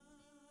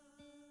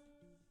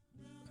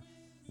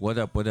What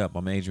up, what up?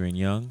 I'm Adrian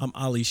Young. I'm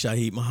Ali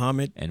Shaheed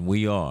Muhammad. And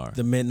we are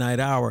The Midnight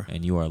Hour.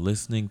 And you are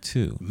listening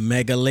to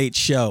Mega Late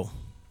Show.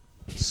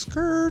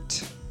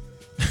 Skirt.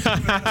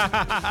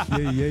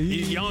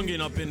 He's youngin'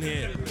 up in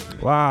here.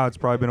 Wow, it's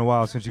probably been a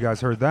while since you guys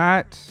heard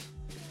that.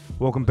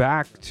 Welcome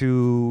back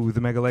to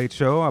the Mega Late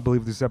Show. I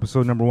believe this is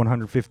episode number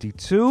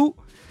 152.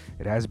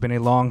 It has been a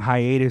long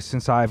hiatus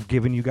since I've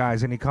given you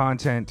guys any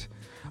content.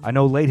 I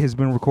know Late has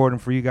been recording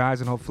for you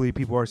guys, and hopefully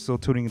people are still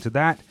tuning into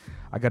that.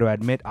 I got to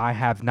admit, I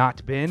have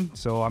not been,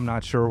 so I'm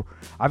not sure.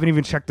 I haven't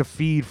even checked the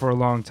feed for a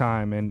long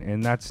time,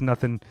 and that's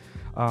nothing.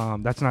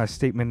 That's not a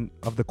statement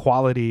of the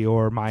quality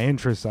or my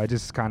interest. I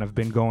just kind of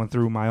been going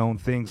through my own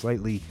things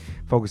lately,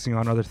 focusing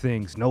on other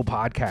things, no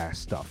podcast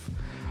stuff.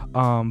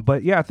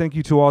 But yeah, thank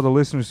you to all the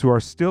listeners who are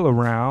still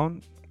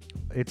around.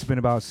 It's been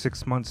about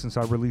 6 months since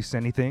I released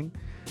anything.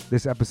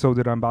 This episode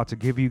that I'm about to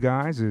give you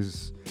guys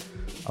is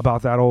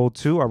about that old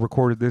too. I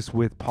recorded this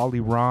with Polly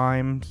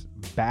Rhymes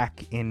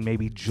back in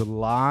maybe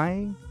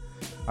July.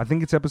 I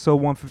think it's episode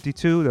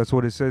 152. That's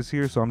what it says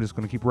here. So I'm just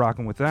going to keep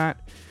rocking with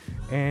that.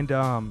 And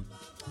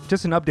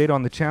just an update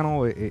on the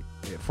channel. It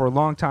for a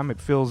long time, it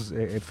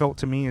felt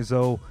to me as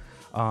though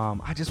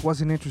I just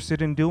wasn't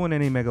interested in doing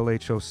any Mega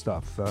Late Show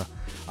stuff.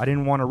 I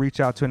didn't want to reach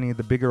out to any of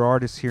the bigger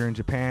artists here in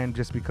Japan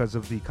just because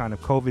of the kind of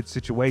COVID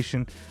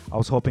situation. I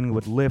was hoping it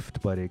would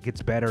lift, but it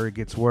gets better, it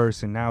gets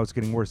worse, and now it's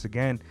getting worse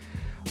again.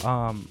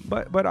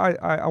 But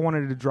I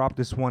wanted to drop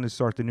this one to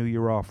start the new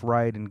year off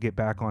right and get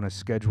back on a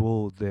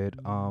schedule that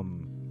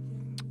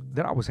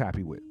I was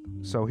happy with.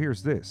 So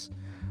here's this.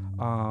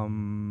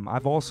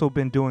 I've also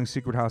been doing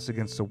Secret House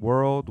Against the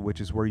World,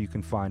 which is where you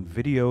can find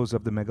videos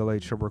of the Mega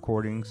Late Show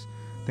recordings.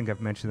 I think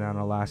I've mentioned that in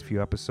the last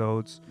few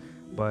episodes.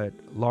 But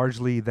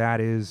largely that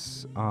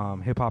is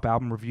hip-hop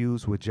album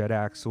reviews with Jet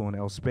Axel and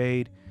El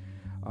Spade.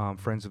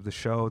 Friends of the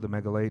show, the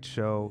Mega Late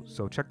Show.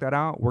 So check that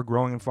out. We're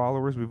growing in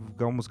followers. We've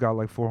almost got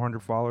like 400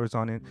 followers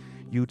on it.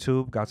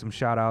 YouTube. Got some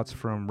shout outs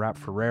from Rap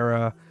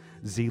Ferreira,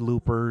 Z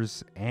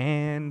Loopers,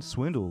 and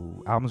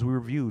Swindle. Albums we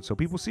reviewed. So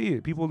people see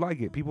it. People like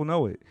it. People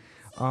know it.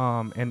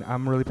 And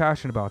I'm really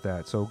passionate about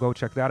that. So go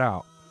check that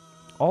out.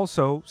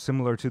 Also,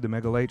 similar to the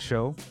Mega Late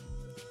Show.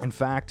 In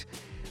fact,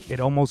 it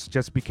almost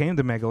just became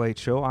the Mega Late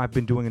Show. I've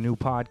been doing a new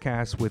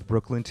podcast with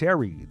Brooklyn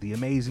Terry, the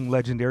amazing,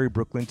 legendary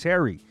Brooklyn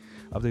Terry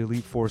of the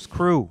Elite Force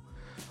crew.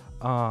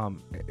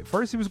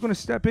 First, he was going to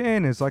step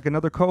in as like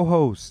another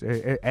co-host,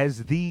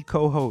 as the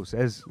co-host,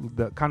 as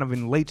the kind of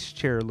in Late's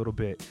chair a little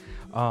bit.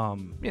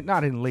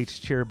 Not in Late's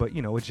chair, but,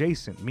 you know,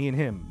 adjacent. Me and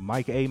him,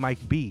 Mike A,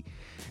 Mike B,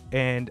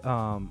 and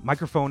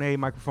microphone A,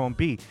 microphone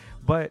B.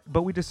 But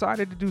we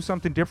decided to do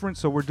something different,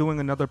 so we're doing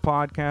another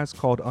podcast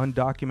called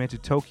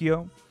Undocumented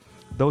Tokyo.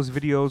 Those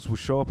videos will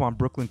show up on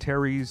Brooklyn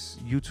Terry's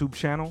YouTube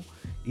channel,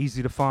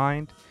 easy to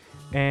find.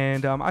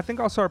 And I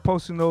think I'll start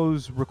posting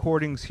those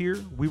recordings here.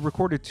 We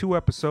recorded 2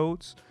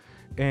 episodes,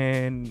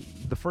 and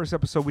the first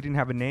episode we didn't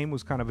have a name,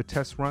 was kind of a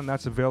test run.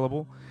 That's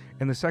available.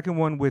 And the second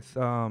one with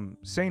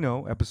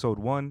Sano, episode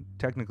 1,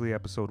 technically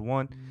episode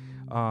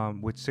 1,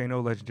 with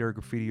Sano, legendary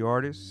graffiti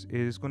artist,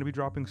 is going to be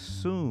dropping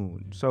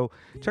soon. So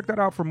check that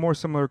out for more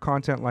similar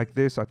content like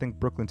this. I think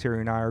Brooklyn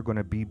Terry and I are going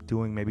to be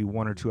doing maybe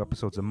 1 or 2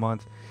 episodes a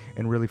month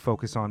and really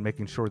focus on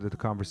making sure that the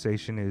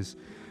conversation is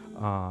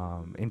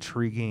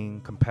intriguing,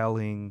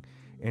 compelling,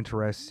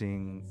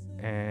 interesting,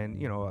 and,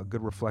 you know, a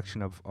good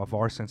reflection of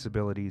our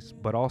sensibilities.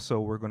 But also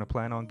we're going to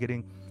plan on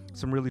getting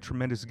some really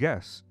tremendous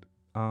guests.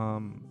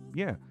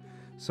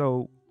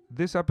 So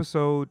this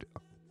episode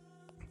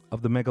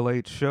of the Mega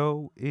Late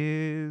Show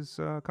is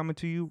coming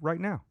to you right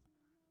now.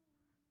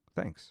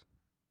 Thanks.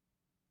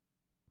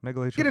 Mega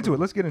Late Show. Get into it.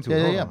 Let's get into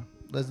it. Hold on.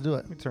 Let's do it.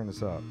 Let me turn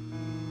this up.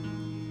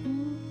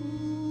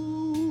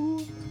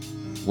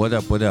 What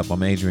up, what up?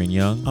 I'm Adrian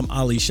Young. I'm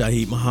Ali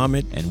Shaheed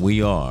Muhammad. And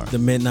we are The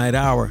Midnight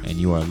Hour. And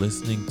you are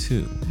listening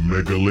to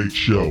Mega Late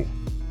Show.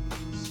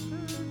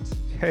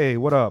 Hey,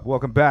 what up?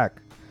 Welcome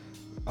back.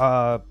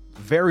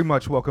 Very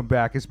much welcome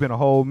back. It's been a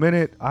whole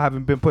minute. I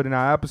haven't been putting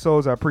out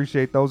episodes. I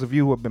appreciate those of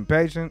you who have been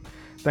patient.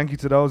 Thank you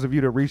to those of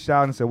you that reached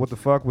out and said, what the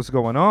fuck, what's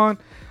going on?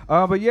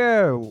 But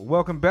yeah,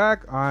 welcome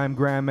back. I'm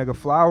Grand Mega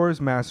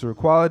Flowers, Master of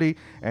Quality,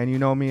 and you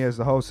know me as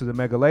the host of the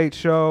Mega Late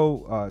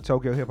Show,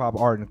 Tokyo Hip Hop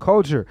Art and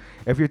Culture.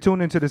 If you're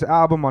tuned into this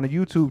album on a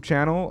YouTube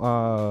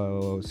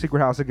channel, Secret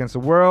House Against the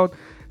World,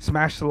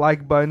 smash the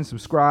like button,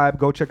 subscribe,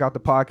 go check out the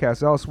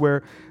podcast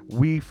elsewhere.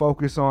 We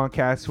focus on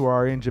cats who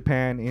are in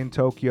Japan, in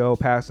Tokyo,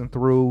 passing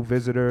through,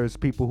 visitors,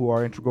 people who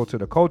are integral to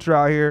the culture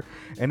out here.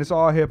 And it's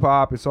all hip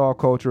hop, it's all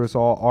culture, it's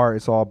all art,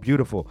 it's all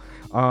beautiful.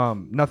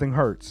 Nothing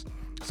hurts.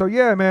 So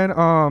yeah, man,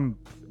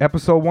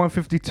 episode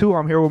 152,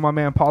 I'm here with my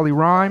man Polly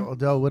Rhyme.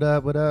 Oh, what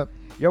up, what up?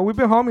 Yo, we've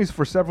been homies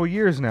for several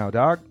years now,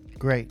 dog.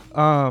 Great.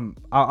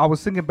 I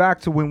was thinking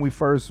back to when we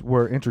first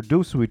were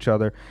introduced to each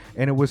other,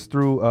 and it was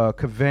through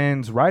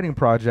Kavan's writing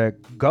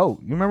project, GOAT.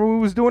 You remember when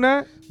we was doing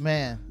that?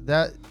 Man,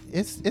 that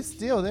it's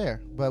still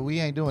there, but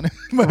we ain't doing it.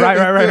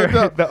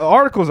 right. The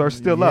articles are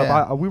still Yeah.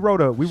 up. We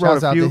wrote a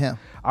Shouts out few. to him.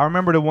 I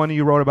remember the one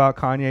you wrote about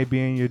Kanye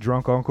being your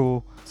drunk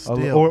uncle,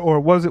 Still. or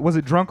was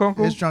it drunk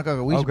uncle? His drunk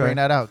uncle. We should Okay. bring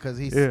that out because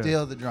he's Yeah.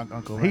 still the drunk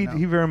uncle. He Right now.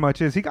 he very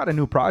much is. He got a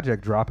new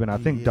project dropping. I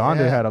think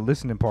Donda Yeah. had a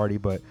listening party,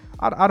 but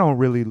I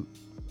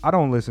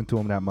don't listen to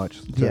him that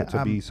much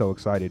to be so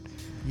excited.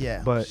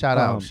 Yeah. But, Shout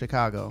out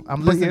Chicago.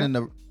 I'm but listening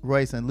to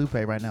Royce and Lupe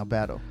right now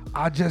battle.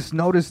 I just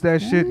noticed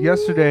that shit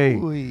yesterday.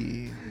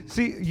 Ooh-wee.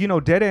 See,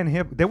 Dead and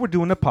Hip, they were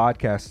doing a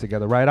podcast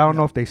together, right? I don't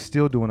know if they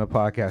still doing a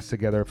podcast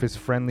together, if it's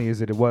friendly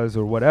as it was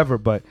or whatever,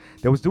 but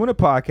they was doing a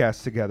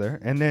podcast together.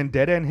 And then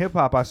Dead End Hip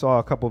Hop, I saw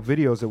a couple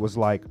videos. It was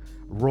like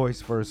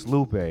Royce versus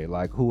Lupe,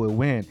 like who would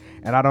win.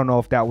 And I don't know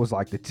if that was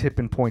like the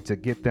tipping point to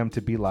get them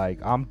to be like,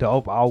 I'm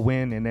dope, I'll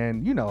win. And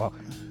then,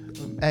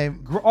 Hey,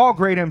 all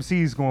great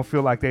MCs gonna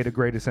feel like they the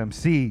greatest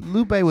MC.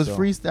 Lupe was So-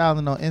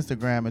 freestyling on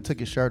Instagram and took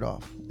his shirt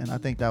off, and I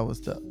think that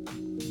was the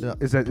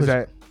Is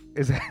that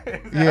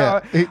Yeah.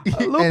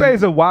 Lupe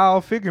is a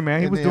wild figure, man.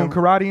 He and was then- doing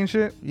karate and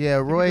shit. Yeah,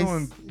 Royce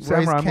doing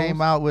samurai came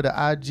moves. out with an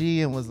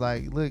IG and was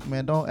like, "Look,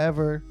 man, don't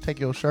ever take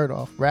your shirt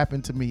off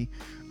rapping to me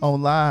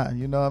online."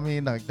 You know what I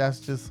mean? Like that's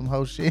just some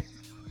whole shit.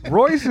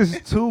 Royce is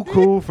too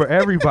cool for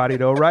everybody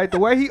though, right? The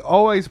way he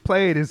always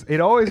played it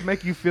always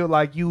make you feel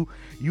like you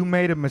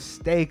made a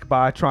mistake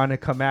by trying to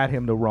come at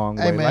him the wrong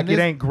way. Hey, man, like this-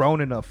 it ain't grown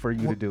enough for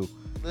you to do.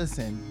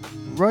 Listen,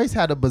 Royce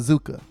had a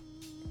bazooka.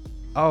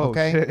 Oh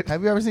Okay, shit.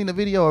 have you ever seen a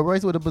video of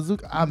Royce with a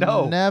bazooka? I've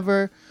No.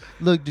 never.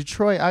 Look,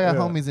 Detroit. I got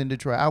Yeah. homies in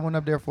Detroit. I went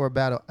up there for a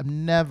battle. I've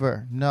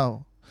never.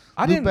 No.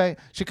 I didn't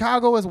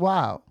Chicago is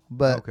wild,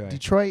 but Okay.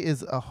 Detroit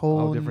is a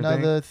whole different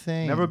nother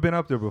thing. never been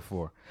up there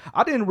before.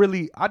 I didn't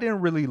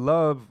really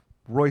love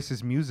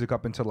Royce's music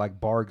up until like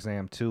Bar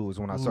Exam 2 is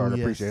when I started to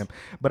yes. appreciate him.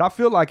 But I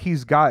feel like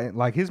he's gotten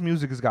like his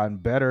music has gotten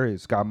better.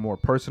 It's gotten more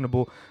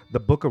personable. The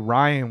Book of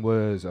Ryan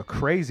was a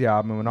crazy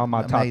album and on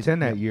my top Amazing, 10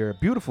 that yeah. year.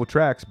 Beautiful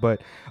tracks,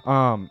 but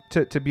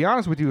to be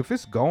honest with you, if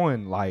it's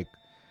going like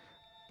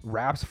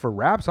raps for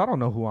raps, I don't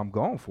know who I'm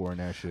going for in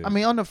that shit. I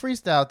mean, on the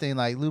freestyle thing,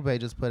 like Lupe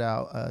just put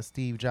out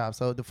Steve Jobs.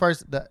 So the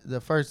first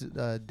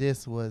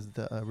diss was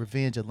the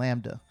Revenge of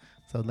Lambda.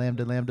 So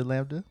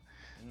Lambda.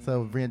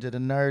 So Revenge of the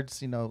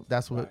Nerds. You know,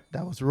 that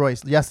was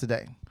Royce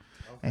yesterday,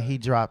 and he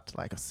dropped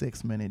like a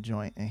 6-minute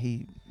joint, and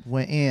he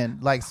went in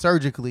like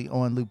surgically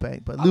on Lupe.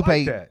 But I like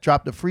Lupe that.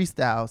 dropped the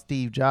freestyle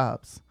Steve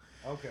Jobs,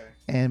 okay.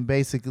 and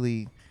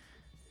basically,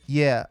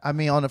 yeah. I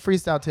mean, on the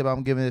freestyle tip,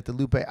 I'm giving it to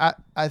Lupe.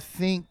 I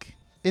think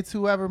it's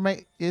whoever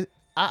make it.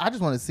 I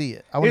just want to see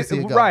it. I want to see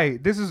it go. Right.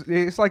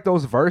 It's like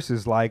those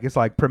verses. Like it's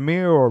like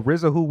Premier or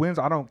RZA who wins.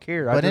 I don't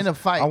care. But in a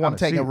fight, I'm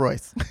taking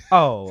Royce.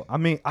 Oh, I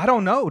mean, I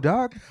don't know,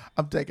 dog.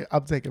 I'm taking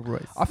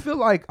Royce. I feel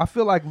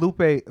like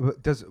Lupe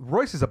does.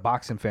 Royce is a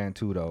boxing fan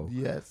too, though.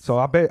 Yes. So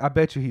I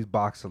bet you he's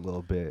boxed a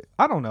little bit.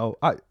 I don't know.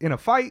 In a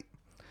fight,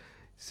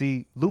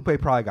 see, Lupe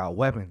probably got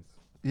weapons.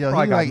 Yo,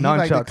 Probably got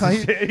nunchucks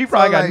and shit. He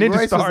probably got ninja Royce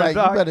was stars, like,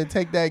 dog. you better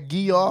take that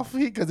gi off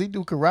because he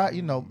do karate.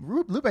 You know,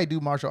 Lupe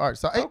do martial arts.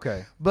 So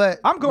Okay. but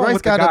I'm going Royce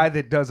with the got guy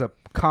that does a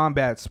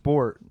combat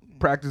sport,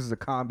 practices a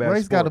combat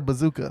Royce sport. got a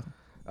bazooka.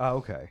 Oh,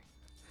 okay.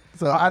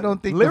 So I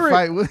don't think lyric- the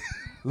fight would.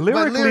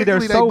 Lyrically, they're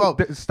they so both-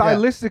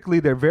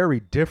 stylistically they're very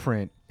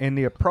different in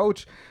the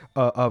approach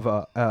of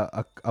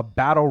a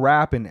battle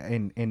rap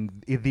and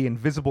the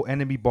invisible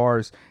enemy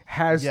bars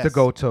has to Yes.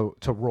 go to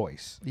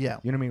Royce. Yeah.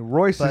 You know what I mean?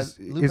 Royce But is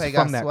Lupe from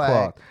got that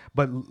swag.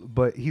 cloth,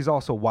 but he's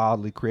also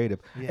wildly creative.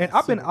 Yeah, and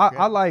I've been super I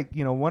creative.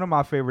 like one of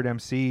my favorite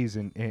MCs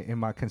in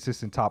my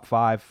consistent top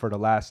 5 for the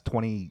last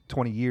 20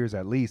 years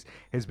at least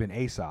has been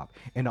Aesop,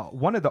 and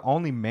one of the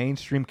only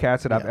mainstream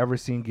cats that I've Yeah. ever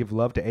seen give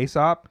love to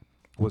Aesop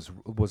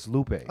was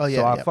Lupe. Oh, yeah,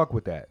 so I yeah. fuck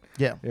with that.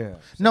 Yeah. Yeah.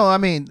 No, I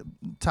mean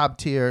top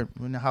tier.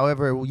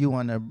 However you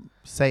want to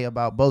say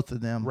about both of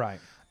them. Right.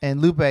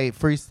 And Lupe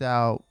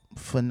freestyle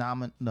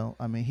phenomenal.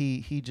 I mean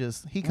he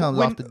comes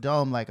When- off the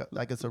dome like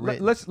it's a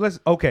written. Let's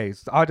okay.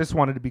 So I just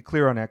wanted to be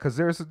clear on that because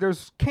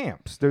there's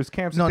camps. There's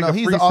camps. No, that no, think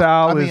he's a off.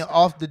 freestyle I mean, is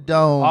off the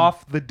dome.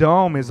 off the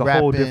dome is a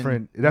whole rapping.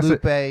 different. That's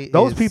Lupe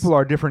those is- people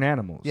are different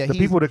animals. Yeah, the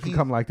he's- people that can he's-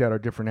 come like that are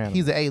different animals.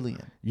 He's an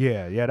alien.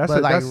 Yeah. That's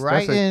But like that's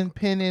writing,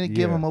 penning,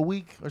 give yeah. him a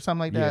week or something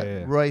like that.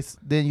 Yeah. Royce,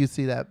 then you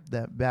see that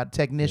bad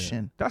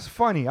technician. That's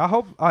funny. I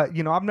hope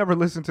I've never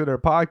listened to their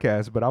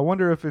podcast, but I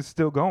wonder if it's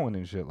still going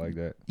and shit like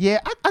that. Yeah,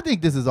 I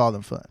think this is all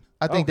in fun.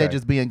 I think they're Okay.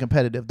 just being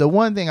competitive. The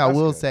one thing I That's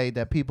will good. say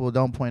that people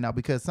don't point out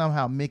because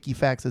somehow Mickey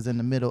Fax is in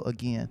the middle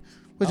again,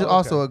 which is Oh,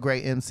 also okay. a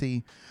great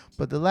MC.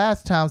 But the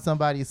last time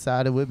somebody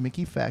sided with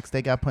Mickey Fax,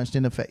 they got punched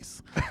in the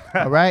face.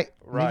 All right?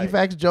 Right. Mickey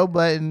Fax, Joe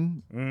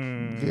Button,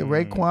 Mm,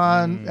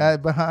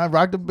 Raekwon behind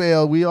Rock the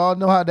Bell. We all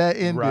know how that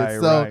ended. Right,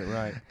 so,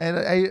 right.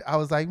 And I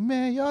was like,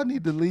 man, y'all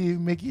need to leave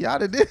Mickey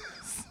out of this.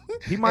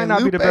 He might And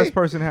not be the Lupe- best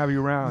person to have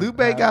you around. Lupe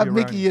got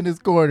Mickey in his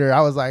corner.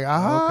 I was like,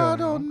 I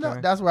Okay, don't know.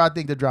 okay. That's where I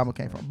think the drama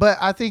came from. But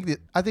I think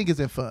it's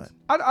in fun.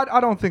 I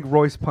don't think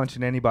Royce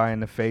punching anybody in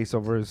the face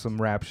over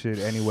some rap shit.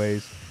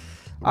 Anyways,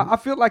 I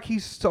feel like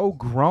he's so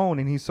grown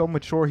and he's so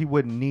mature. He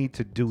wouldn't need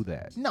to do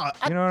that. No,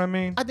 You know what I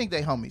mean? I think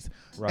they homies.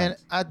 Right. And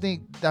I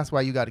think that's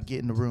why you got to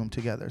get in the room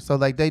together. So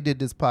like they did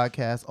this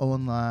podcast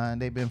online.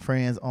 They've been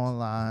friends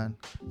online.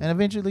 And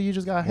eventually you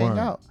just got to hang Word.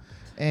 out.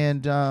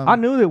 And I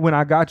knew that when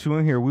I got you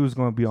in here, we was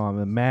going to be on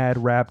the mad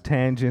rap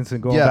tangents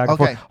and going Yeah, back and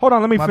okay. forth. Hold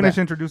on, let me My finish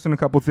bad. introducing a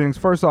couple things.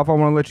 First off, I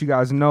want to let you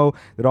guys know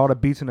that all the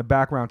beats in the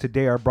background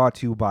today are brought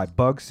to you by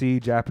Bugsy,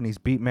 Japanese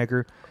beat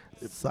maker.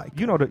 psych.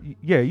 You know the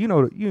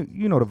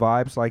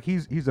vibes. Like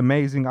he's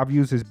amazing. I've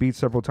used his beats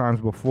several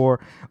times before.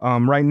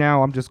 Right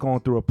now I'm just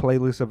going through a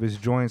playlist of his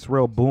joints,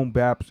 real boom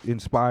bap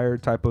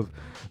inspired type of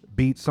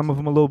beats. Some of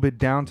them a little bit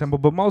down tempo,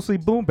 but mostly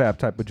boom bap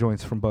type of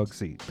joints from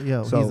Bugsy.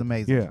 Yo, he's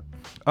amazing. Yeah.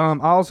 I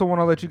also want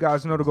to let you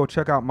guys know to go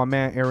check out my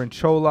man Aaron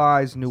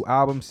Cholai's new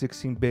album,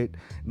 16-Bit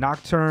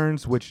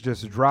Nocturnes, which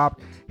just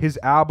dropped. His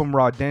album,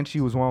 Raw Denchi,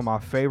 was one of my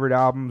favorite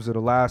albums of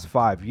the last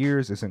 5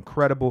 years. It's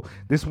incredible.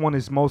 This one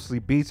is mostly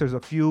beats. There's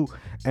a few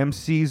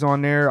MCs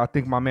on there. I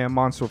think my man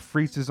Monster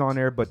Freets is on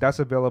there, but that's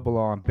available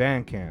on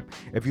Bandcamp.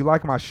 If you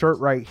like my shirt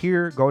right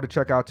here, go to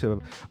check out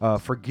to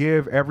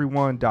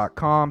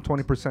forgiveeveryone.com.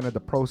 20% of the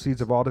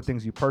proceeds of all the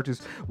things you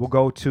purchase will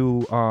go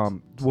to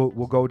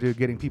will go to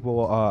getting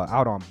people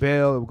out on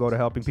bail. It will go to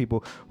helping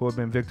people who have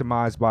been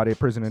victimized by the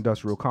prison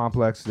industrial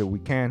complex that we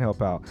can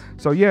help out.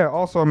 So yeah,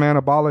 also man,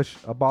 abolish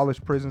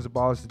prisons,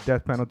 abolish the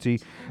death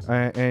penalty,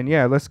 and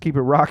yeah, let's keep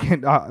it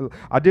rocking.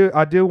 I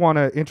do want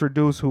to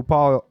introduce who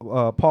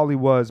Paulie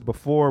was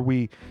before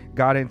we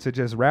got into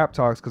just rap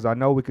talks, because I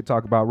know we could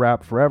talk about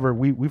rap forever.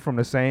 We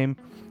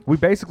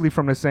basically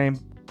from the same.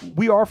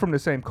 We are from the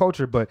same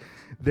culture, but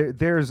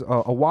there's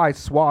a wide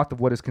swath of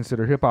what is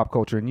considered hip-hop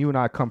culture, and you and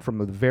I come from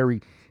a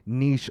very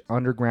niche,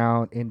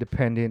 underground,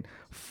 independent,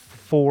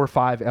 4 or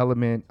 5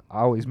 element.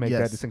 I always make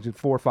that distinction,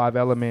 4 or 5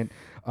 element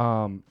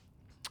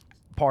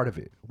part of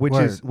it,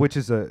 which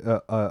is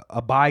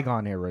a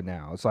bygone era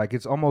now. It's like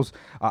it's almost.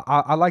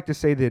 I like to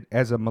say that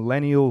as a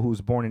millennial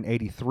who's born in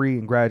 '83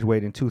 and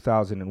graduated in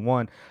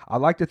 2001, I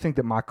like to think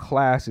that my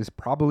class is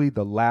probably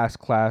the last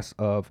class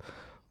of.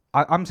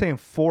 I'm saying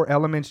 4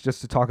 elements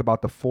just to talk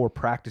about the 4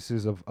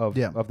 practices of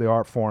the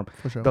art form.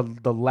 For sure.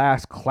 The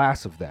last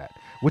class of that,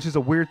 which is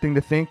a weird thing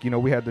to think. You know,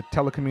 we had the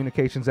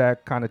Telecommunications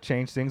Act kind of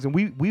change things, and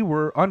we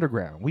were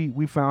underground.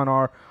 We found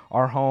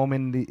our home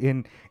in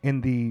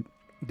the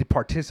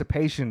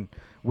participation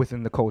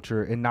within the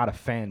culture and not a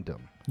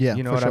fandom. Yeah,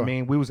 you know for what sure. I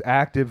mean? We was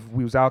active.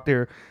 We was out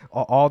there.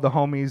 All the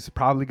homies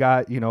probably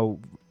got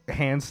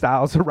hand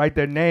styles to write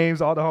their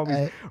names. All the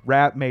homies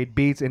rap, made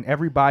beats, and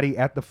everybody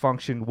at the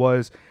function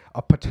was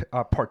a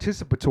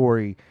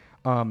participatory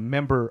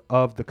member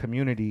of the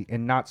community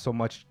and not so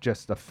much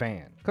just a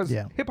fan. Because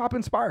hip hop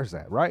inspires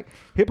that, right?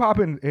 Hip hop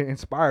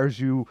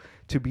inspires you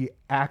to be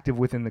active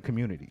within the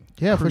community.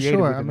 Yeah, for creative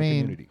sure. within I the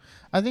mean, community.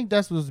 I think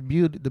that's what's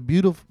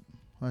beautiful.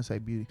 When I say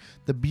beauty,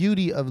 the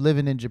beauty of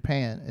living in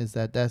Japan is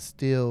that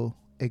still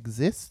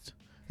exists,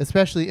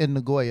 especially in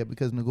Nagoya,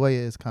 because Nagoya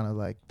is kind of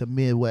like the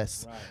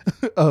Midwest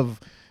of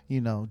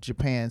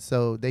Japan.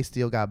 So they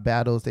still got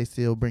battles. They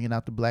still bringing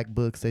out the black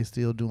books. They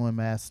still doing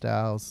mass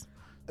styles.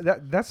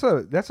 That's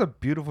a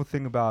beautiful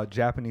thing about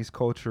Japanese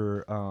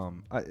culture.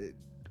 I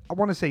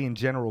want to say in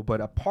general,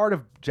 but a part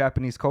of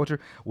Japanese culture,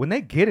 when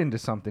they get into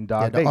something,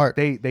 dog,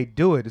 they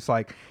do it. It's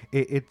like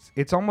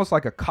it's almost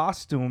like a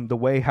costume, the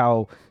way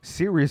how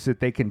serious that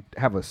they can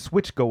have a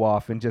switch go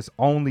off and just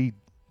only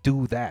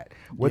do that.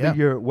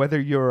 Whether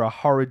you're a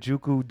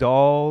Harajuku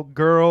doll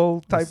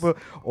girl type of,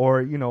 or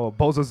a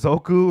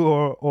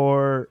Bozozoku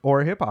or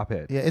a hip hop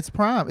head. Yeah, it's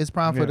prime. It's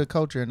prime for the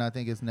culture, and I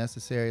think it's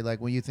necessary.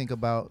 Like when you think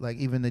about like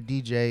even the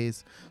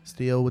DJs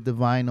still with the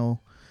vinyl,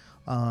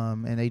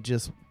 and they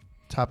just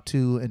top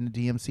 2 in the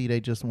DMC they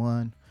just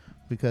won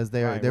because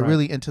they're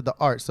really into the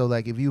art. So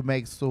like if you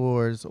make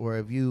swords or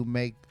if you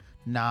make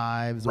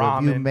knives or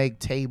if you make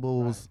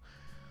tables,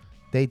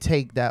 they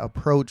take that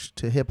approach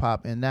to hip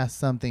hop, and that's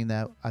something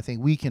that I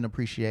think we can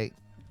appreciate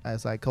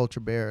as like culture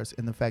bearers,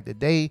 in the fact that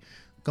they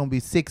gonna be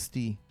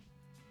 60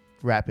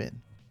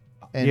 rapping,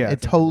 and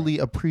it totally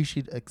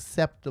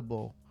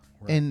acceptable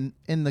in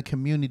the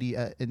community,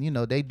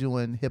 and they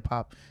doing hip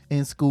hop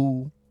in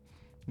school,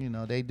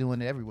 they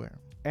doing it everywhere.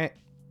 And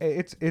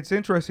it's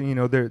interesting,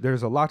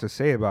 there's a lot to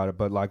say about it,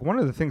 but like one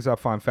of the things I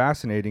find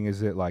fascinating is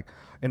that like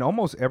in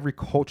almost every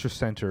culture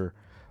center,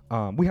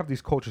 we have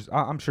these cultures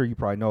I'm sure you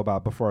probably know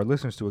about, but for our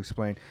listeners to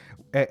explain,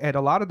 at a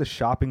lot of the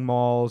shopping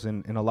malls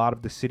and a lot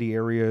of the city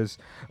areas,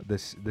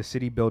 the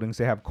city buildings,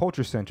 they have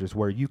culture centers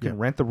where you can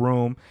rent the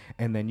room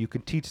and then you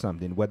can teach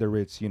something, whether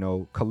it's,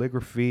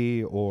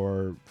 calligraphy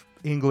or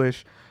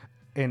English.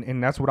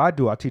 And that's what I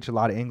do. I teach a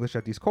lot of English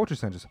at these culture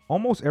centers.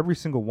 Almost every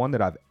single one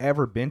that I've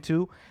ever been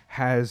to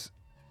has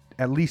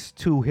at least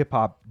 2 hip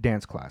hop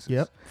dance classes.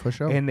 Yep, for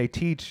sure. And they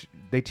teach,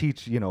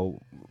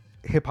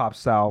 hip hop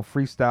style,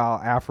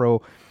 freestyle,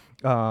 Afro.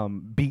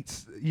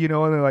 beats,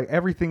 and like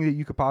everything that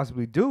you could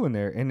possibly do in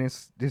there. And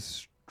it's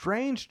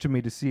strange to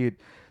me to see it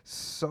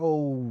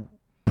so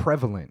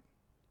prevalent.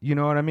 You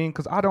know what I mean?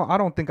 Because I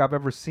don't think I've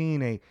ever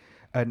seen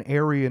an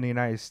area in the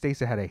United States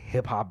that had a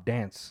hip hop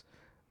dance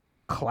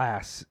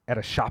class at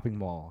a shopping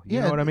mall.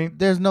 You know what I mean?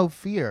 There's no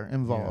fear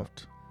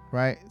involved,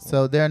 right?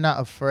 So they're not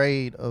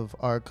afraid of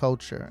our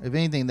culture. If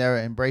anything, they're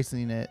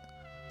embracing it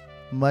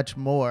much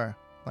more.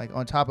 Like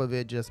on top of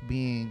it just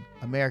being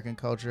American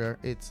culture,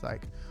 it's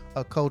like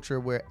a culture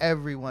where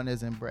everyone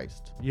is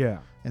embraced. Yeah.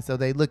 And so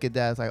they look at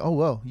that as like, oh,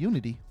 well,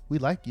 unity. We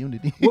like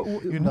unity.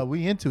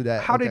 We into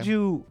that. How did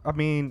you? I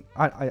mean,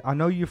 I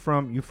know you're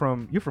from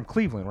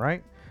Cleveland,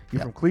 right?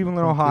 You're from Cleveland,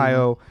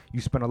 Ohio. Cleveland.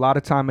 You spent a lot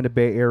of time in the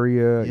Bay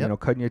Area,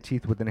 cutting your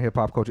teeth within the hip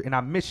hop culture. And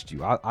I missed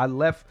you. I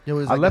left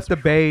the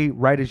Bay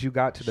right as you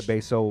got to the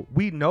Bay. So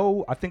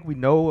I think we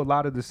know a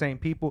lot of the same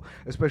people,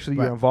 especially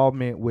your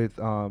involvement with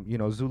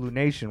Zulu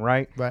Nation,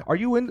 right? Right. Are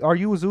you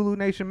a Zulu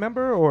Nation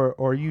member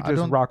or you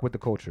just rock with the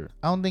culture?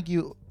 I don't think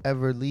you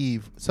ever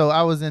leave. So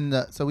I was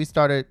we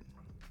started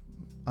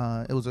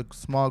it was a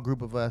small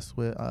group of us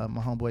with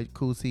my homeboy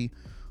Cool C,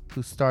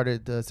 who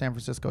started the San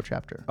Francisco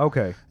chapter.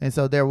 Okay. And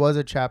so there was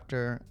a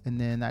chapter, and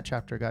then that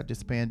chapter got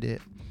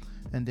disbanded,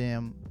 and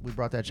then we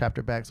brought that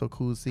chapter back. So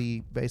Cool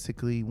C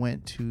basically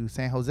went to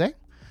San Jose,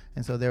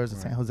 and so there was a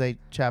San Jose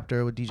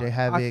chapter with DJ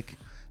Havoc.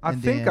 I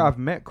think I've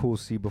met Cool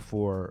C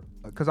before,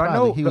 because I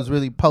know he was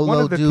really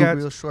polo dude,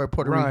 real short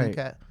Puerto Rican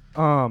cat.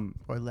 Or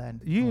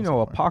Latin.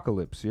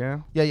 Apocalypse, yeah?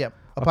 Yeah.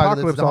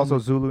 Apocalypse also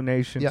Zulu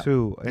Nation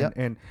too,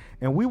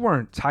 and we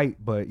weren't tight,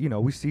 but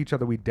we see each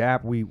other, we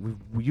dap. We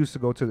used to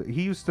go to.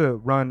 He used to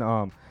run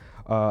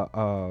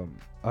an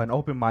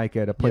open mic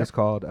at a place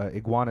called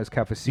Iguana's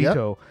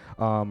Cafecito,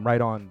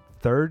 right on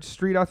 3rd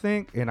Street, I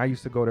think, and I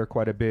used to go there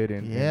quite a bit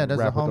and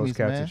rap with those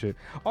cats and shit.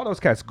 All those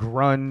cats,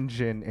 Grunge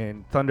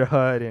and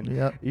Thunderhut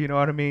and you know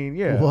what I mean?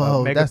 Yeah,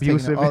 Mega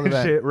Abusive and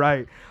shit,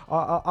 right?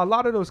 A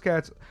lot of those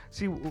cats.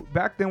 See,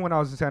 back then when I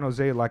was in San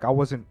Jose, like I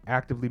wasn't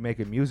actively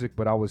making music,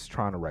 but I was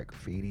trying to write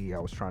graffiti. I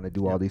was trying to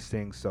do all these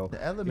things. So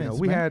the elements,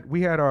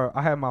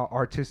 I had my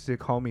artistic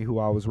homie who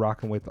I was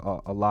rocking with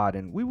a lot,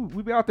 and we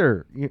be out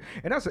there,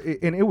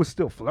 and it was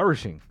still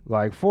flourishing.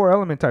 Like 4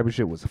 Element type of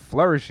shit was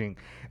flourishing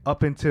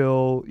up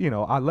until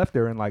I left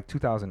there in like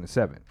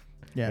 2007.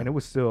 Yeah, and it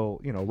was still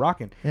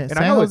rocking. Yeah, and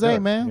San Jose,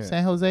 man. Yeah.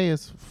 San Jose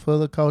is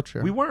full of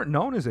culture. We weren't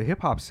known as a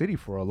hip hop city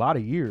for a lot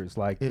of years.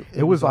 Like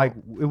it was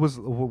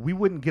we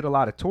wouldn't get a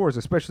lot of tours,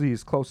 especially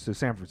as close to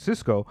San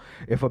Francisco.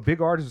 If a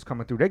big artist was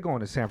coming through, they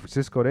going to San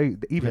Francisco. They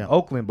even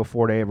Oakland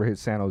before they ever hit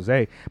San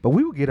Jose. But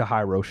we would get a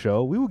Hyro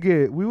show. We would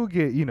get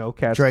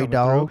cats Dre coming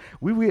Dog.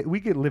 through. We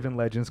get Living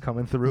Legends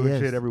coming through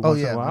and shit every once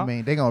in a while. I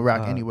mean, they gonna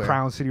rock anywhere.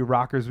 Crown City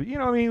Rockers.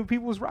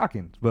 People was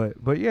rocking.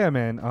 But yeah,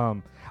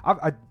 man.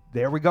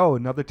 There we go,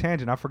 another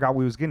tangent. I forgot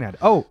we was getting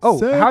at. I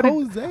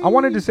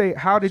wanted to say,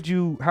 how did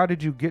you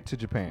get to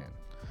Japan?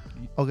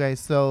 Okay,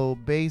 so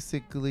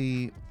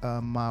basically,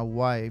 my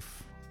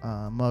wife,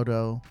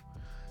 Moto,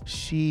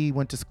 she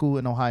went to school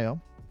in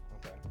Ohio,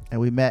 and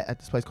we met at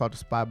this place called the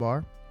Spy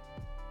Bar,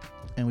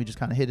 and we just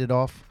kind of hit it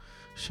off.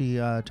 She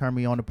turned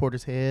me on to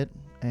Portishead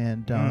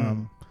and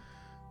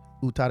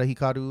Utada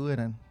Hikaru,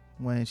 and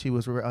when she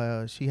was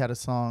she had a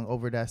song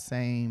over that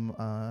same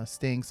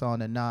Sting song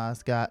that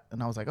Nas got,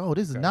 and I was like, oh,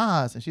 this is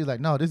Nas, and she was like,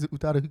 no, this is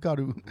Utada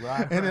Hikaru.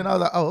 Right. And then I was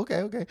like, oh,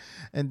 okay.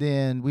 And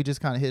then we just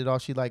kind of hit it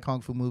off. She liked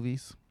kung fu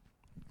movies.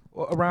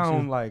 Well,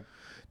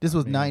 this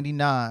was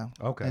 99.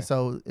 Okay. And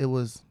so it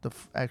was the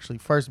actually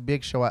first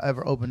big show I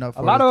ever opened up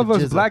for. A lot of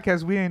us black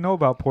cats, we ain't know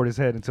about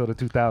Portishead until the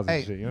 2000s.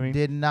 Hey, shit, you know what I mean?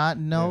 Did not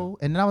know.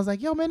 Yeah. And then I was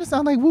like, yo, man, it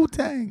sounds like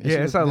Wu-Tang. Yeah,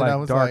 it sounds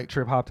like dark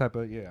trip hop type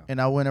of,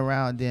 And I went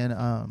around then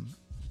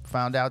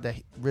found out that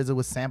RZA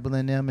was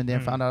sampling them, and then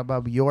found out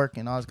about Bjork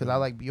and all this, because I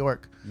like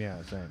Bjork. Yeah,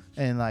 same.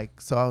 And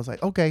so I was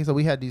like, okay. So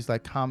we had these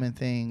common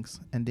things,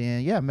 and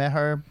then met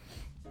her,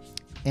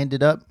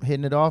 ended up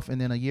hitting it off,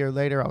 and then a year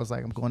later I was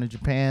like, I'm going to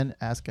Japan,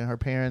 asking her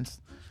parents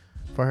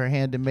for her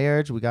hand in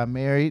marriage. We got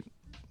married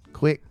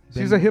quick.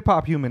 She's a hip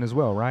hop human as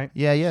well, right?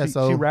 Yeah.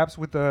 So she raps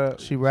with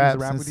she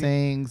raps and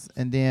sings,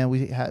 and then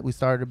we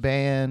started a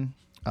band.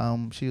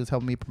 She was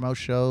helping me promote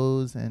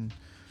shows, and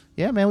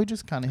yeah, man, we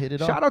just kind of hit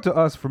it off. Shout out to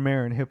us for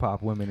marrying hip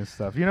hop women and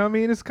stuff. You know what I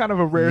mean? It's kind of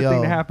a rare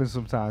thing to happen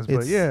sometimes,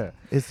 but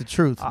it's the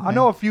truth. I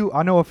know a few.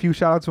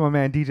 Shout out to my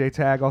man DJ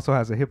Tag. Also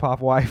has a hip hop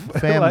wife.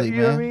 Family, you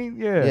know what I mean?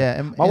 Yeah.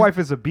 Yeah. My wife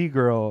is a B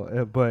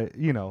girl, but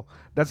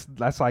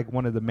that's like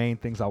one of the main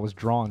things I was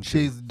drawn to.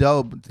 She's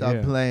dope.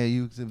 Stop playing.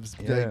 You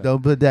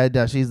don't put that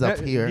down. She's up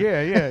here.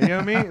 Yeah. You know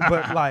what I mean?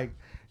 But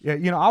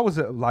yeah, I was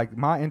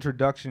my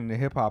introduction to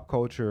hip hop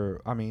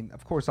culture. I mean,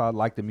 of course, I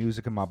like the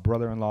music, and my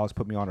brother-in-laws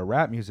put me on to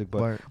rap music.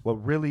 But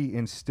what really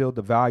instilled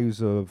the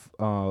values of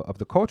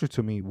the culture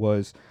to me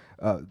was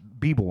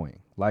b-boying.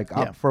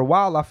 For a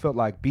while, I felt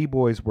like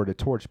b-boys were the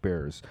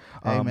torchbearers.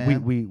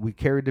 We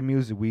carried the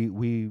music.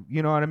 We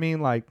you know what I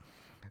mean?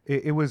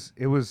 It was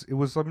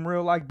some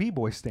real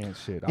b-boy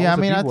stance shit. I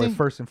think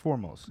first and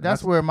foremost.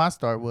 That's where my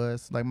start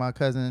was. Like my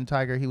cousin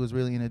Tiger, he was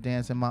really into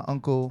dance, and my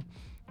uncle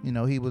you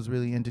know, he was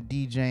really into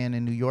DJing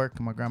in New York.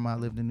 My grandma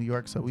lived in New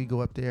York, so we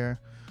go up there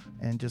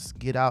and just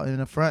get out in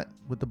the front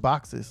with the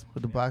boxes,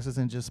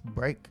 and just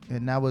break.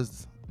 And that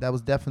was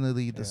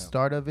definitely the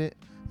start of it.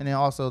 And then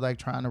also like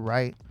trying to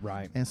write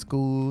in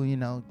school, you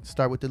know,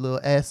 start with the little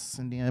S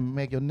and then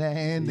make your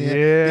name, then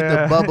get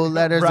the bubble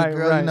letters,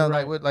 girl, you know,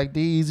 like with like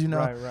these, you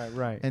know.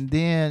 Right. And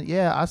then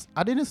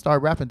I didn't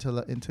start rapping until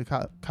into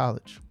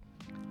college.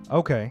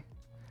 Okay.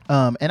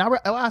 And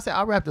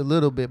I rapped a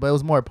little bit, but it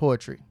was more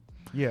poetry.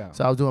 Yeah.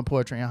 So I was doing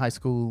poetry in high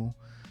school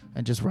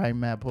and just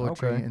writing mad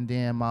poetry. Okay. And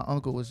then my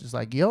uncle was just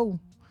like, yo,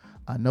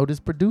 I know this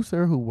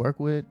producer who worked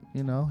with,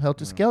 you know,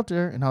 Helter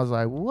Skelter. And I was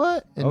like,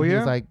 what? And he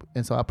was like,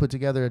 and so I put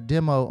together a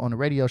demo on a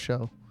radio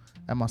show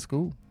at my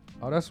school.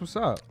 Oh, that's what's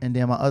up. And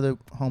then my other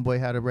homeboy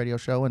had a radio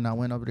show, and I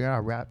went over there, I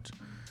rapped.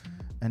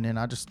 And then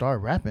I just started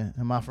rapping.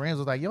 And my friends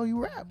was like, yo,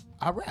 you rap?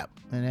 I rap.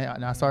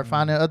 And I started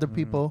finding other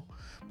people,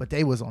 but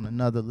they was on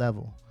another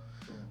level.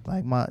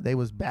 Like they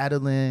was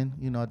battling,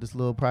 you know, at this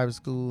little private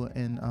school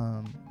in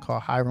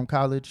called Hiram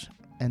College.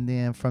 And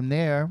then from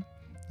there,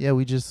 I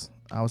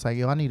was like,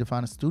 yo, I need to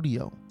find a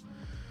studio.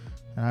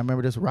 And I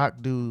remember this rock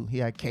dude, he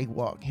had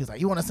Cakewalk. He was like,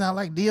 you want to sound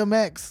like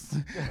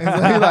DMX? And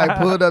so he like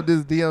pulled up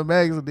this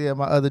DMX. And then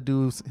my other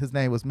dude, his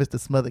name was Mr.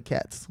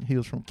 Smothercats. He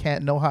was from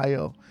Canton,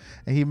 Ohio.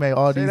 And he made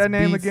all these that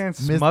name beats. again,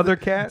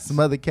 Smothercats?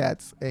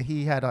 Smothercats. And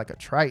he had like a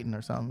Triton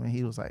or something. And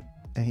he was like,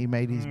 and he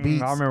made these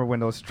beats. I remember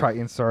when those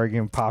Tritons started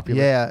getting popular.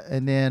 Yeah.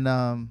 And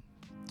then,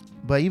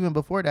 but even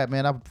before that,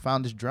 man, I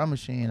found this drum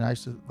machine. I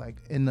used to like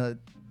in the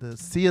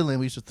ceiling,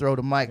 we used to throw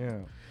the mic. Yeah.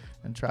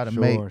 And try to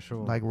make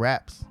like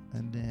raps.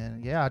 And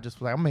then, I just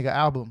was like, I'm gonna make an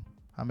album.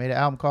 I made an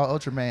album called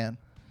Ultraman.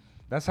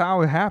 That's how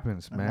it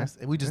happens, man.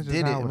 We just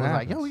did it. It was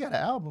like, yo, we got an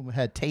album. We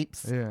had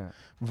tapes,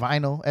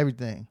 vinyl,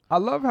 everything. I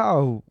love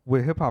how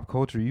with hip hop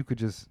culture, you could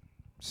just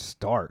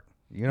start.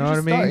 You know what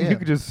I mean? You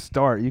could just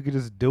start. You could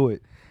just do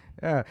it.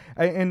 Yeah.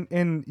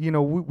 And you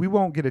know, we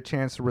won't get a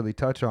chance to really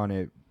touch on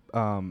it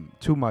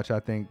too much,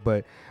 I think,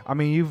 but I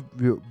mean,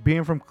 you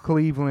being from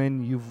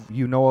Cleveland,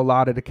 you know a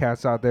lot of the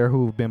cats out there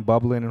who've been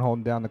bubbling and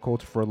holding down the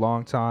culture for a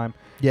long time.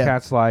 Yeah,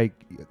 cats like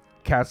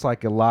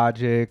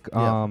Illogic.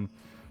 Yeah.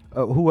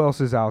 Who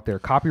else is out there?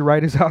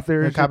 Copyright is out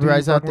there.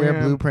 Copyright's out there.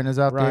 Blueprint is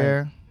out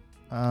there.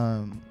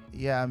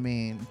 I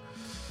mean,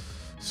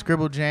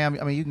 Scribble Jam.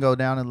 I mean, you can go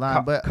down the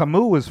line, but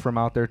Camus is from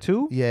out there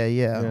too.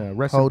 Yeah.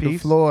 Rest Hold in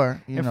peace. The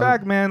floor. In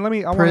fact, man,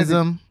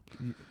 Prism.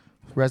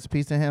 Rest in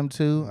peace to him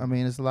too. I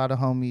mean, it's a lot of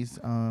homies.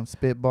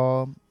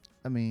 Spitball.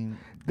 I mean,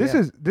 this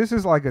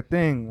is like a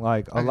thing.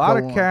 Like a lot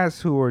of cats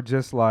who are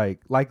just like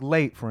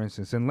Late, for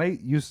instance. And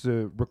Late used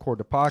to record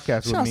the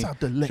podcast with me. Shouts out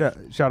to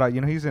Late. Shout out. You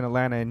know, he's in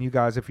Atlanta, and you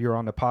guys, if you're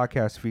on the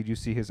podcast feed, you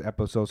see his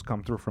episodes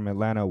come through from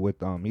Atlanta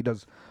with he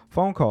does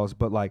phone calls.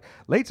 But like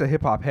Late's a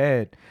hip hop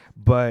head,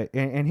 but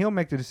and he'll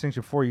make the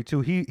distinction for you too.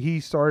 He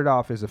started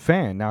off as a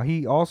fan. Now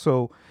he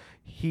also.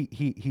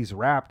 He's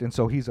rapped, and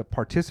so he's a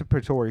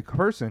participatory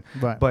person,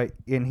 but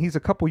he's a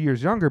couple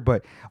years younger,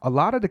 but a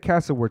lot of the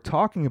cats that we're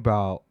talking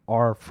about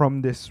are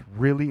from this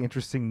really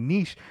interesting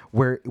niche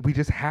where we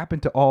just happen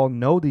to all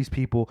know these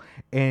people,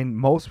 and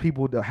most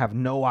people have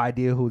no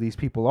idea who these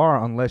people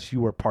are unless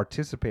you are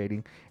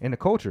participating in the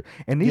culture.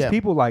 And these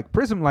people like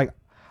Prism, like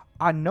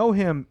I know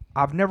him,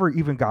 I've never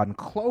even gotten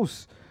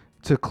close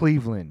to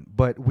Cleveland,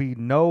 but we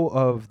know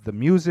of the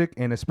music,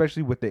 and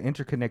especially with the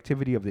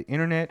interconnectivity of the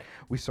internet,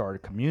 we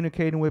started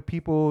communicating with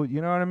people,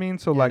 you know what I mean?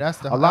 So like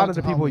a lot of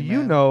the people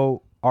you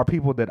know are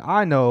people that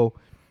I know,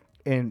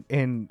 and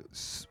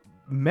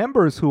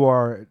members who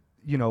are,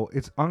 you know,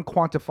 it's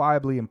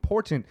unquantifiably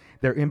important,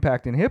 their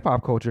impact in hip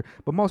hop culture,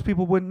 but most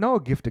people wouldn't know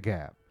Gift of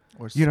Gab.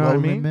 Or you know what I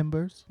mean?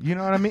 Members. You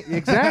know what I mean?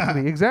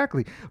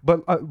 Exactly.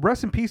 But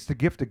rest in peace to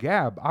Gift of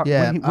Gab.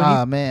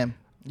 Man.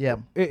 Yeah,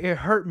 it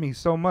hurt me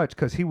so much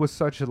because he was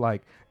such a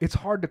it's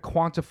hard to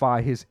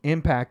quantify his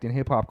impact in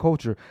hip hop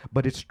culture,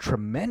 but it's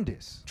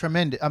tremendous. I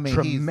mean,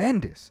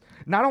 tremendous.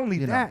 Not only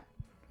that,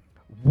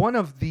 one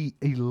of the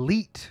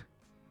elite.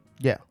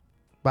 Yeah,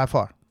 by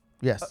far.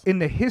 Yes. In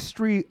the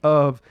history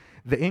of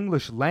the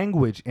English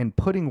language and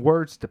putting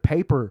words to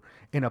paper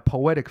in a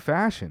poetic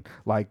fashion,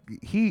 like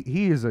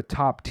he is a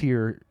top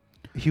tier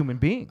human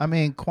being. I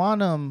mean,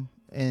 Quantum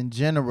in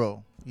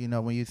general. You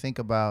know, when you think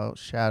about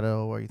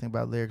Shadow, or you think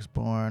about Lyrics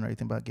Born, or you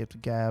think about Gift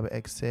of Gab,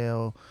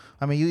 Excel.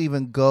 I mean, you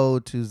even go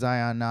to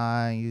Zion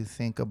 9. You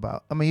think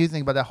about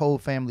that whole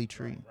family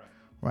tree,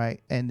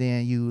 right? And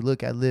then you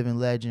look at Living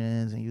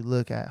Legends, and you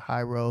look at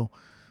Hyro.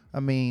 I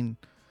mean,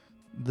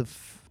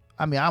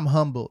 I'm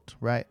humbled,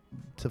 right,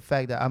 to the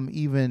fact that I'm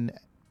even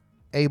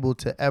able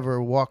to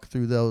ever walk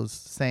through those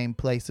same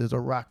places,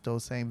 or rock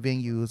those same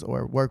venues,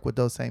 or work with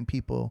those same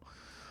people.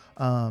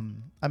 I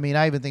mean,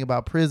 I even think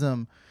about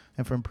Prism.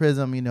 And from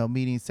Prism, you know,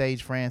 meeting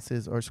Sage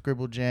Francis or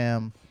Scribble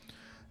Jam,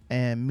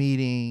 and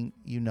meeting,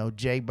 you know,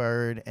 Jay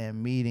Bird,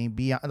 and meeting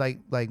Beyond,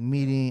 like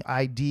meeting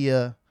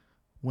Idea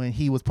when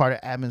he was part of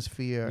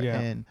Atmosphere,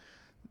 and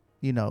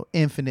you know,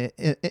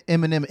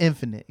 Eminem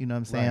Infinite, you know what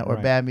I'm saying, or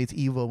Bad Meets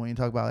Evil when you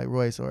talk about like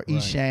Royce or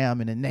Esham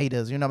and the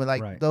Nadas, you know what I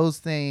mean, like those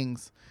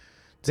things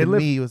to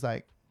me was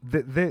like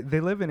they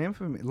live in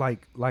infamy,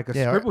 like a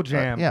Yeah, Scribble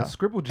Jam. yeah. A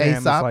Scribble Jam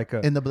Aesop, is like a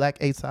in the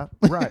black Aesop.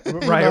 right. You know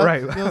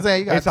what I'm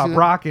saying? You got Aesop two-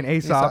 Rock and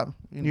Aesop. Aesop,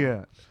 you know.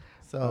 Yeah.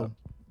 So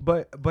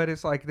But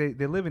it's like they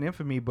live in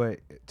infamy. But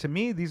to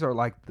me, these are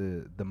like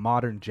the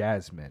modern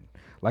jazzmen.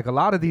 Like a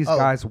lot of these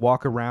guys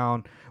walk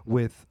around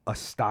with a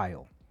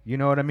style. You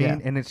know what I mean? Yeah.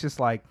 And it's just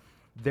like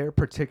their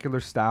particular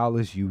style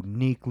is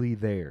uniquely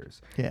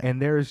theirs. Yeah.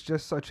 And there is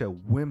just such a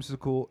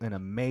whimsical and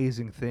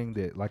amazing thing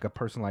that like a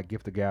person like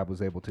Gift of Gab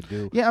was able to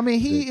do. yeah, I mean,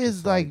 he that is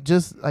just, like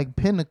just like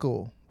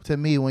pinnacle to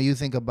me when you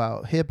think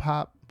about hip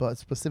hop, but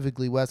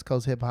specifically West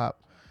Coast hip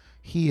hop.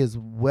 He is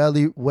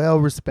well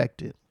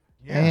respected,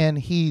 and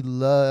he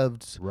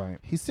loved. Right.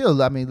 He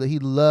still, I mean, he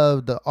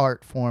loved the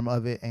art form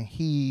of it, and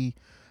he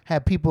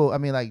had people. I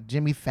mean, like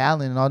Jimmy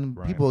Fallon and all them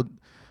Right. people.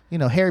 You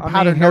know, Harry I mean,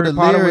 Potter know Harry the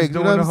Potter was lyrics. You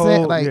know doing what I'm the saying?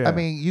 whole- Like, yeah. I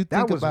mean, you That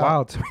think was about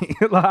wild to me.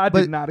 I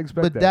did not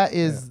expect that. But that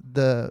is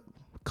the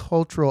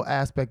cultural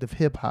aspect of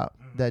hip hop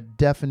that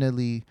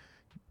definitely.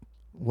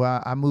 When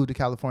I moved to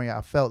California, I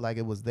felt like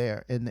it was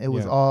there, and it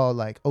was Yeah. all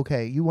like,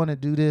 okay, you want to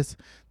do this?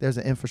 There's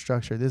an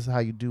infrastructure. This is how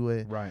you do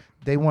it. Right.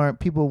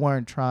 People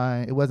weren't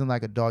trying. It wasn't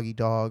like a doggy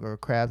dog or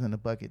crabs in the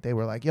bucket. They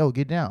were like, yo,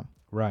 get down.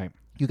 Right.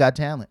 You got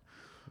talent.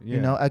 Yeah.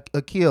 You know,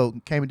 Akil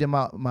came and did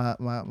my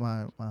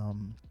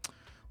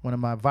one of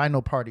my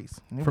vinyl parties.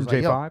 And he From was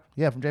like, yo, J5?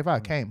 yeah, from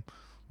J5 came,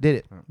 did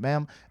it,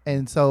 bam.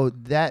 And so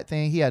that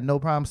thing, he had no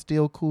problem.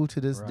 Still cool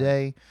to this Right.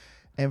 day.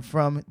 And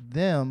from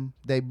them,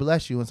 they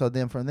bless you. And so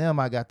then from them,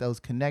 I got those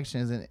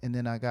connections, and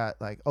then I got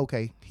like,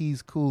 okay,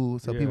 he's cool.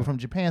 So Yeah. people from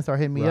Japan start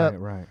hitting me Right. up.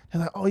 Right.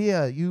 They're like, oh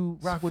yeah, you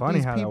It's rock with funny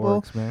these how people, that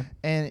works, man.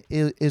 and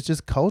it's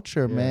just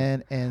culture, Yeah.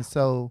 man. And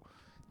so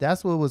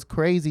that's what was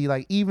crazy.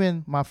 Like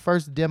even my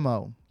first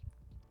demo,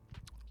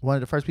 one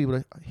of the first people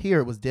to hear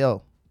it was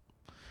Dell,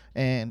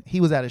 and he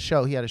was at a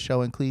show. He had a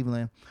show in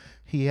Cleveland.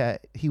 He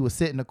was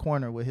sitting in the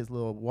corner with his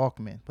little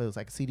Walkman, but it was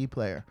like a CD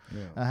player.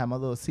 Yeah. I had my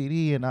little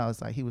CD, and I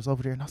was like, he was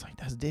over there, and I was like,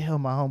 that's Dale.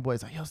 My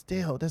homeboy's like, yo, it's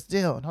Dale, that's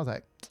Dale. And I was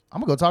like,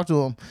 I'm gonna go talk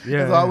to him.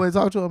 Yeah, So I yeah. always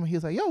talk to him. He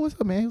was like, yo, what's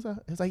up, man? He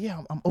was like,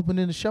 yeah, I'm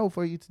opening the show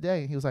for you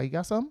today. He was like, you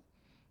got something?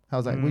 I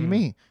was like, what do you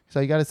mean? So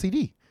you got a CD?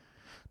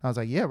 And I was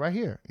like, yeah, right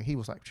here. And he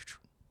was like,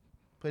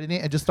 put it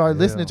in, and just started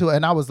listening to it.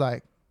 And I was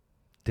like,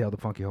 Dale the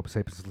Funky Hope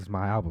Sapiens is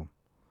my album.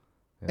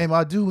 Yeah. and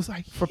my dude was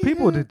like, For yeah,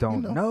 people that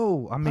don't you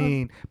know, I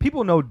mean,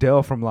 people know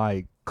Dell from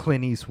like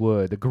Clint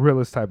Eastwood, the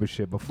Gorillaz type of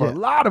shit. But for Yeah. a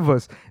lot of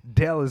us,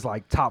 Dell is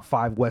like top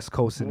 5 West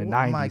Coast in the Oh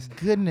 90s. my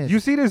goodness. You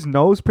see this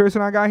nose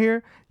piercing I got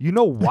here? You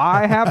know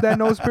why I have that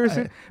nose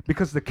piercing?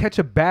 Because the Catch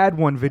a Bad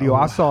One video,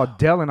 I saw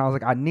Dell and I was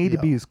like, I need to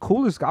be as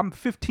cool as I'm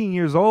 15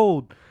 years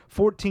old,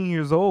 14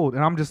 years old,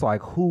 and I'm just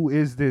like, who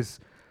is this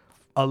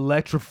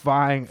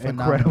electrifying,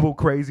 Phenomenal. incredible,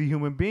 crazy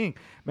human being?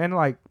 Man,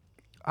 like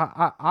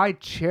I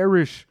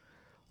cherish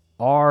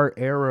our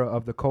era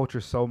of the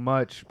culture so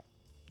much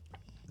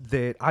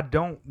that I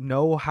don't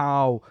know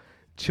how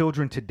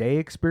children today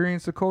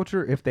experience the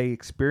culture, if they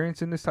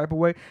experience in this type of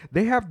way.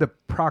 They have the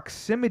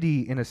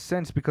proximity in a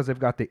sense because they've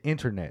got the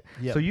internet.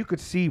 Yep. So you could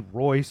see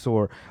Royce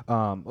or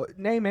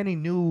name any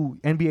new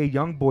NBA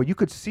young boy. You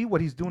could see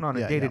what he's doing on a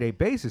Yeah, day-to-day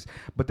basis.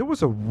 But there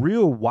was a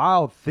real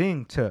wild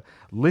thing to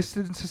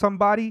listen to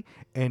somebody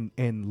and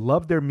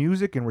love their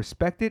music and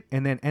respect it,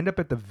 and then end up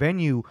at the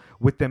venue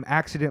with them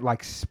accident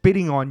like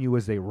spitting on you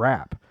as they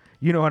rap.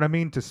 You know what I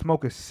mean? To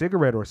smoke a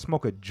cigarette or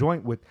smoke a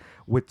joint with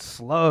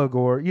Slug,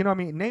 or you know what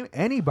I mean? Name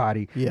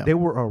anybody. Yeah. They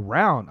were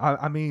around.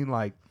 I mean,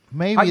 like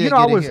Maybe I they get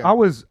it here.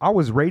 I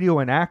was Radio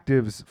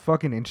Inactive's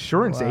fucking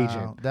insurance Wow,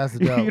 agent. that's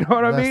dope. You know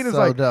what I That's mean? It's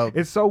so like dope.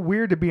 it's so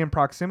weird to be in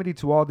proximity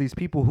to all these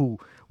people who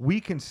we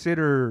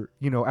consider,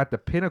 you know, at the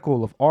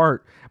pinnacle of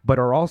art, but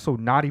are also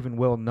not even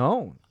well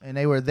known. And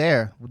they were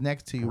there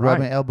next to you, Right.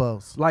 rubbing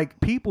elbows. Like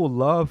people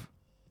love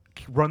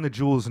Run the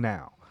Jewels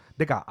now.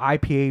 They got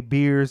IPA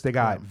beers, they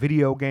got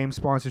video game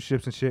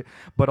sponsorships and shit.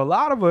 But a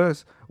lot of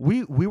us,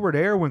 we were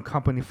there when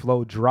Company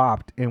Flow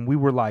dropped, and we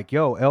were like,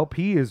 yo,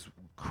 LP is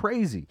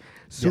crazy,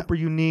 super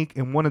unique,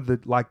 and one of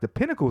the like the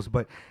pinnacles.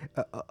 But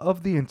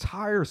of the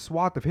entire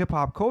swath of hip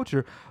hop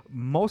culture,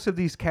 most of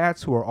these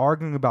cats who are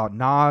arguing about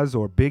Nas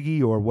or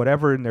Biggie or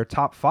whatever in their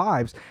top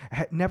 5s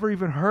had never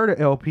even heard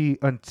of LP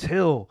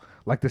until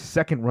like the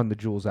second Run the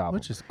Jewels album,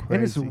 Which is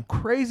And it's crazy.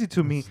 crazy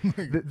to me.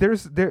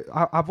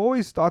 I've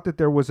always thought that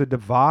there was a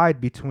divide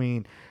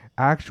between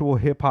actual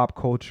hip hop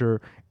culture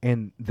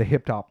and the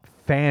hip hop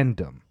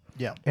fandom.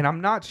 Yeah. And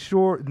I'm not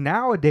sure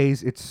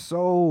nowadays it's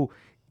so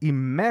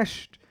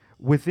enmeshed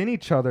within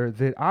each other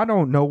that I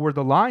don't know where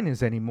the line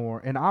is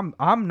anymore. And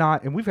I'm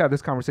not, and we've had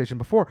this conversation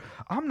before,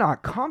 I'm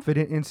not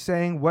confident in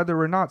saying whether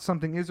or not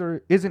something is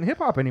or isn't hip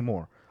hop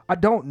anymore. I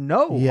don't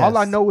know. Yes. All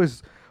I know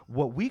is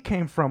what we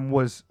came from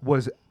was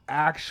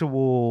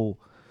actual,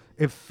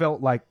 it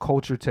felt like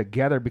culture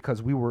together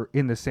because we were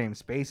in the same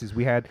spaces.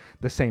 We had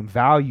the same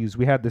values.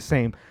 We had the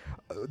same,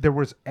 there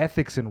was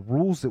ethics and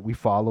rules that we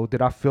followed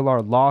that I feel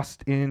are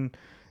lost in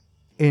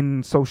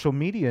social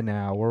media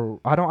now, or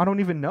I don't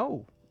even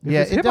know. if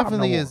Yeah, it's it hip-hop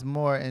definitely no more. is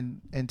more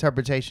in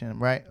interpretation,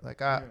 right?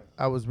 Like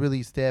I was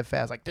really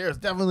steadfast. Like there's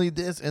definitely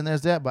this and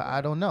there's that, but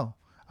I don't know.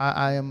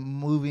 I am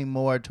moving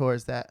more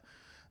towards that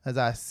as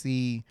I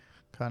see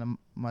kind of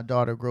my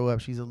daughter grow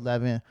up. She's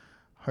 11.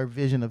 Her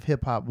vision of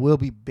hip hop will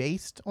be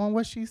based on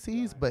what she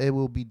sees, but it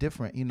will be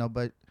different,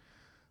 but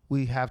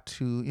we have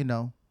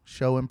to,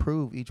 show and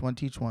prove, each one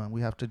teach one.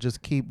 We have to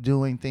just keep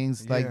doing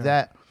things like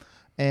that.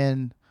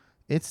 And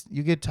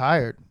you get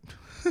tired.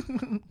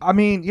 I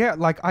mean, yeah,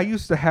 like I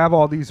used to have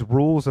all these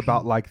rules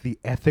about like the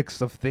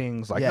ethics of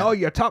things. Like, no,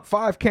 your top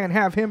 5 can't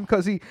have him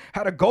because he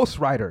had a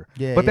ghostwriter.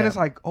 Yeah, but then it's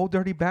like, oh,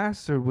 Dirty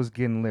Bastard was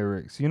getting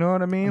lyrics. You know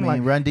what I mean?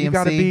 Like, Run DMC. You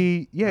gotta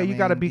be, you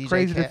gotta be DJ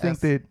crazy to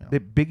think Cass,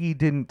 that Biggie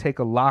didn't take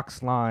a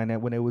Locks line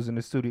when it was in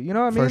the studio. You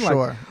know what I mean? For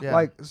sure. Yeah.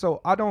 Like, so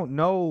I don't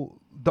know.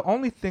 The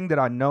only thing that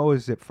I know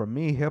is that for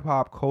me, hip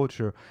hop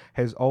culture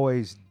has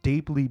always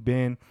deeply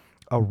been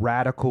a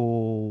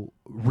radical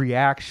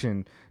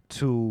reaction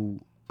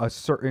to a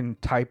certain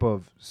type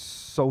of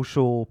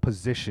social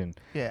position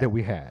that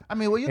we had. I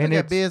mean, well, you look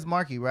at Biz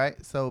Markie, right?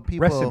 So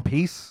people rest in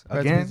peace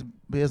again.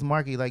 Biz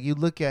Markie, like you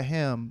look at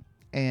him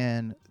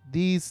and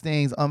these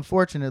things,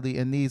 unfortunately,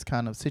 in these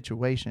kind of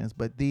situations,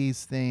 but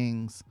these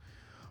things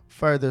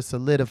further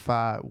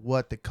solidify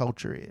what the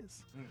culture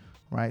is,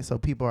 right? So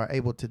people are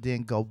able to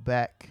then go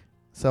back.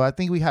 So I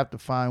think we have to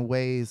find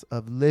ways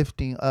of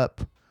lifting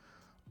up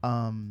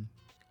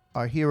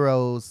our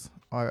heroes,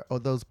 or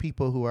those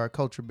people who are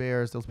culture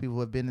bearers, those people who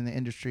have been in the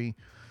industry.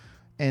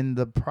 And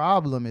the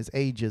problem is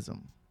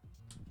ageism.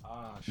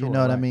 Sure, you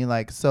know what I mean?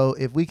 Like, so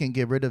if we can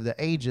get rid of the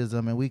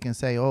ageism and we can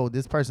say, oh,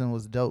 this person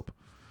was dope.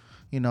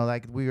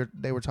 Like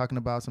they were talking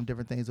about some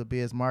different things with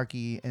Biz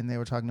Markie, and they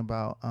were talking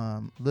about,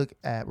 look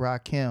at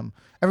Rakim.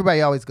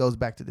 Everybody always goes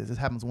back to this. This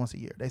happens once a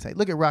year. They say,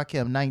 look at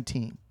Rakim,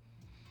 19.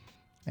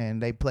 And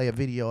they play a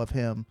video of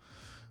him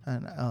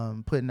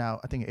and putting out,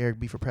 I think, Eric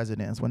B for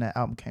President is when that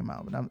album came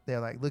out. But they're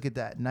like, look at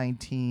that,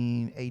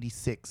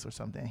 1986 or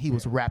something. He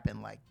was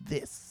rapping like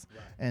this.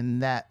 Right.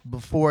 And that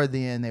before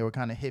then, they were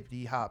kind of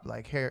hippity hop,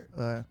 like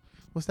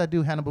what's that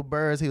dude, Hannibal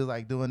Buress? He was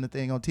like doing the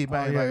thing on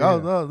T-Bone. It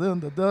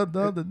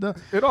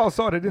all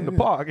started in the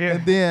park. Yeah.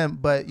 And then,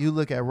 but you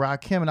look at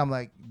Rakim, and I'm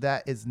like,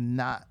 that is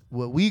not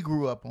what we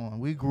grew up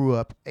on. We grew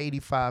up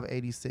 85,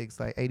 86,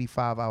 like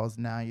 85. I was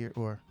 9 years,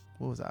 or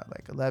what was I,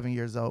 like 11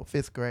 years old,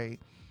 5th grade.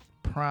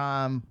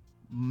 Prime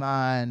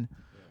mind,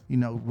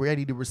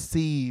 ready to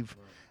receive.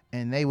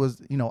 And they was,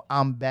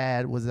 I'm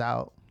Bad was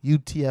out,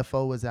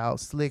 UTFO was out,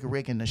 Slick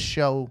Rick and The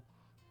Show.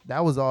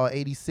 That was all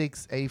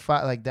 86,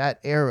 85, like that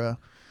era.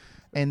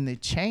 And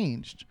it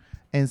changed.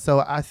 And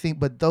so I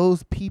think, but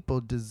those people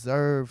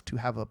deserve to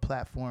have a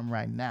platform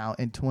right now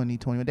in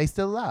 2020. They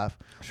still alive.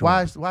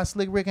 Sure. Why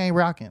Slick Rick ain't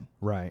rocking?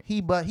 Right.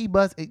 He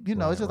bust, it's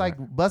just like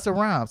Busta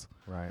Rhymes.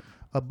 Right.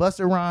 A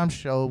Busta Rhymes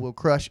show will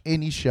crush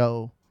any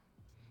show.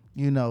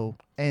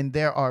 And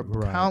there are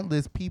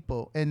countless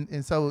people,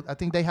 and so I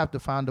think they have to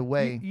find a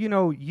way.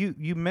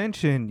 You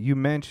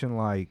mentioned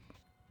like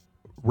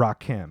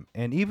Rakim,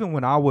 and even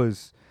when I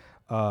was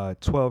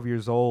 12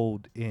 years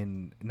old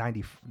in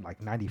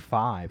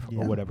 95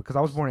 or whatever, because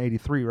I was born in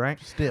 83,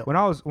 right? Still, when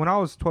I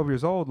was 12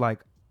 years old, like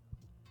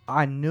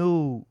I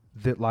knew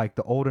that like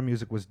the older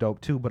music was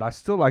dope too, but I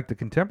still like the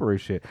contemporary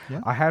shit.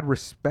 Yeah. I had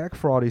respect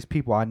for all these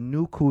people. I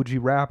knew Kool G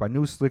Rap, I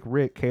knew Slick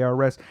Rick,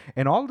 KRS,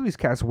 and all of these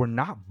cats were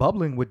not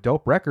bubbling with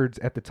dope records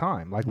at the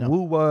time. Like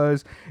Wu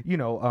was,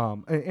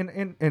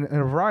 and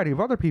a variety of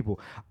other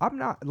people. I'm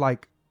not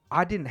like,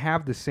 I didn't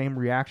have the same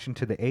reaction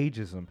to the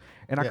ageism,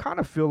 and I kind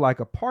of feel like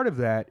a part of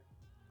that.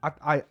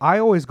 I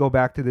always go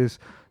back to this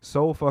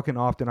so fucking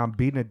often. I'm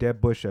beating a dead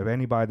bush of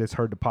anybody that's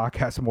heard the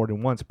podcast more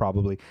than once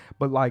probably.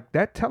 But like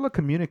that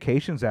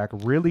Telecommunications Act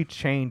really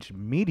changed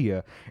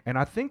media. And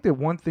I think that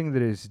one thing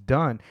that it's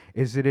done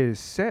is it has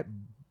set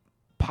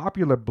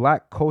popular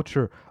black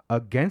culture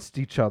against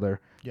each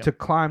other to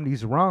climb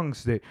these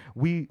rungs that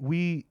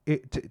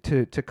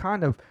to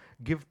kind of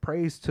give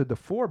praise to the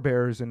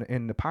forebears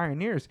and the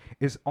pioneers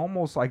is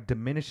almost like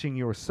diminishing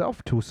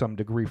yourself to some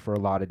degree for a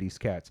lot of these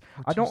cats.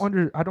 I don't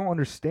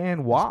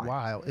understand why. It's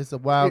wild. It's a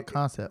wild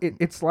concept.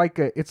 It's like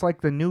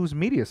the news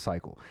media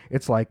cycle.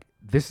 It's like,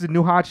 this is the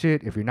new hot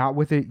shit. If you're not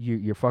with it,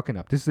 you're fucking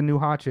up. This is the new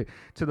hot shit,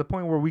 to the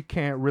point where we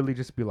can't really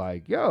just be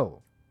like,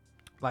 yo,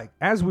 like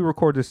as we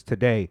record this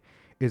today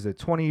is a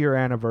 20-year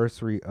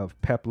anniversary of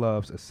Pep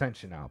Love's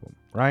Ascension album,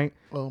 right?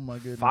 Oh my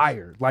goodness.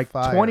 Fire.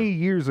 20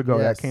 years ago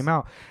that came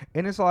out.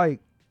 And it's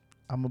like,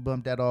 I'm gonna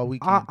bump that all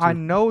weekend. I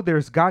know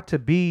there's got to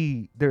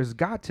be a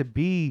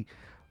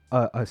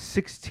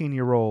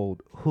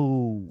 16-year-old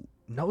who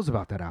knows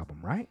about that album,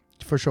 right?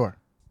 For sure.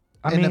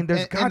 I mean,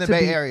 there's got to be in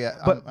the Bay Area.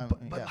 But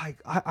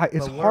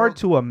it's hard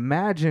to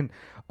imagine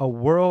a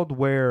world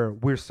where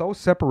we're so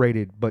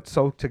separated but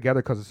so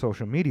together because of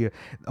social media.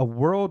 A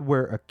world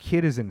where a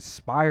kid is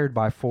inspired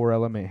by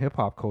 4-element hip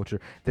hop culture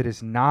that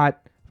is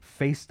not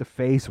face to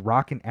face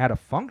rocking at a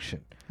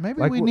function.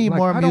 Maybe we need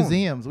more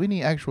museums. We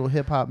need actual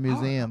hip hop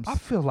museums. I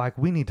feel like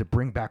we need to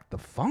bring back the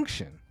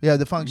function. Yeah,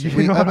 the function.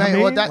 You know what I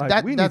mean?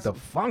 Well, we need the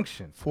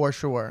function for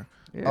sure.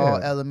 Yeah. All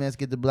elements,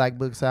 get the black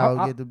books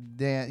out, get the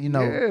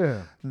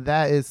dance.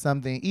 That is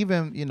something.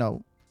 Even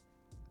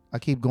I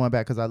keep going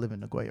back because I live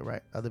in Nagoya,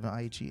 right? I live in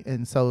Aichi,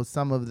 and so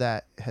some of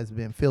that has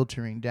been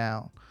filtering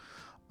down.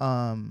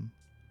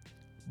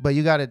 But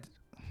you got to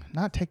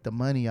not take the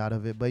money out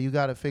of it, but you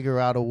got to figure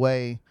out a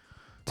way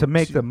to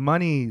make the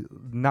money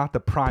not the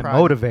prime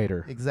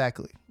motivator.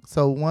 Exactly.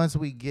 So once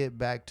we get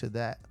back to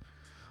that,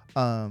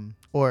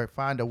 or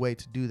find a way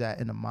to do that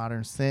in a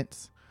modern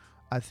sense,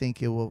 I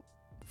think it will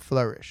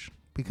flourish.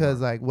 Because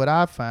like what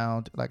I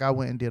found, like I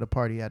went and did a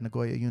party at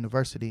Nagoya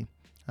University,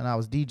 and I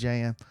was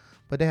DJing.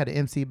 But they had an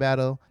MC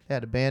battle, they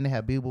had a band, they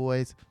had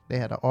B-boys, they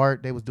had an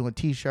art, they was doing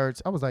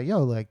T-shirts. I was like,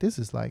 yo, like this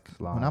is like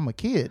when I'm a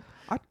kid.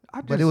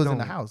 But it was in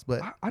the house.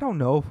 But I don't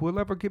know if we'll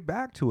ever get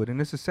back to it,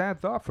 and it's a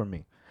sad thought for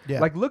me.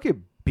 Yeah. Like look at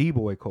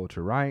B-boy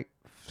culture, right?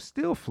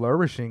 Still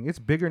flourishing. It's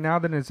bigger now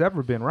than it's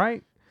ever been,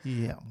 right?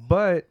 Yeah.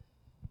 But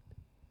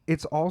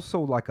it's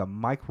also like a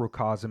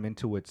microcosm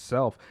into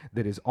itself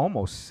that is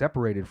almost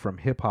separated from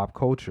hip hop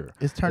culture.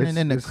 It's turning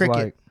into cricket.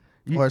 Like,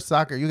 or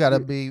soccer. You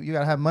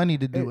gotta have money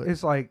to do it.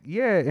 It's like,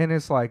 yeah, and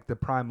it's like the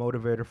prime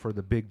motivator for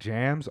the big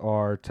jams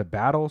are to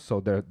battle, so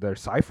their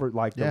cipher,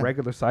 like the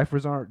regular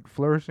ciphers aren't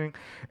flourishing.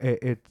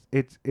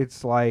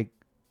 It's like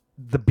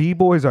the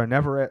B-boys are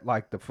never at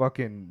like the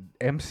fucking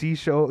MC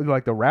show,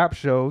 like the rap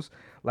shows,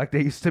 like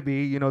they used to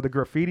be, you know, the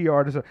graffiti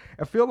artists.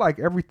 I feel like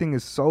everything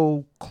is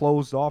so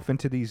closed off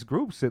into these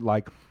groups that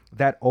like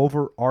that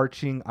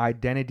overarching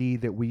identity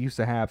that we used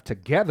to have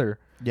together.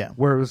 Yeah.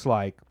 Where it was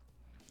like,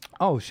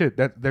 oh shit,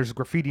 there's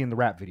graffiti in the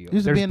rap video.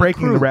 There's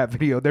breaking in the rap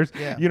video. There's,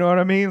 yeah. You know what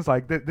I mean? It's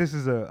like this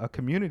is a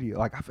community.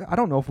 Like I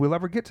don't know if we'll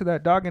ever get to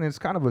that, dog, and it's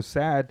kind of a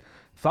sad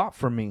thought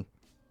for me.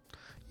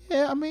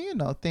 Yeah, I mean, you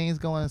know, things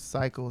go in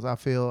cycles. I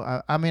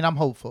feel. I mean, I'm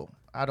hopeful.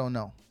 I don't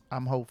know.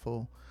 I'm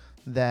hopeful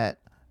that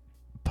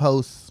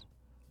post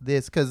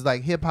this, because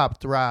like hip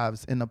hop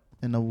thrives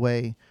in a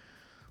way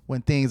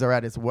when things are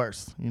at its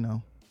worst. You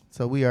know,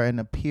 so we are in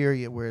a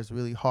period where it's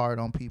really hard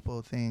on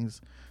people.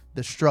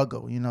 The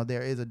struggle, you know,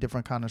 there is a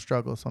different kind of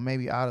struggle. So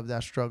maybe out of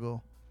that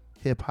struggle,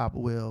 hip hop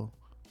will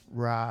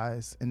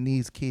rise. And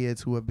these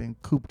kids who have been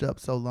cooped up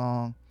so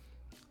long,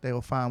 they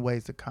will find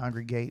ways to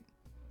congregate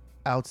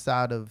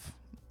outside of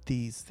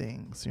these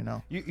things, you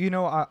know. You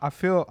know, I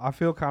feel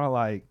kind of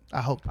like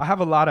I hope I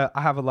have a lot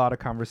of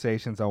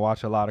conversations. I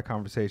watch a lot of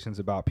conversations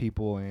about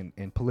people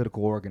in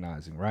political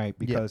organizing, right?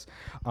 Because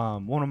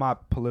one of my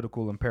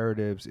political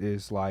imperatives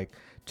is like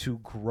to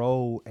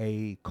grow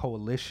a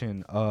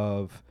coalition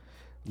of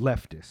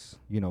leftists,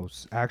 you know,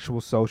 actual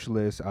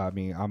socialists. I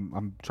mean,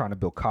 I'm trying to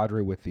build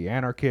cadre with the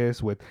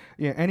anarchists, with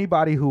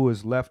anybody who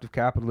is left of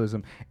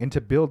capitalism, and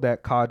to build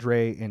that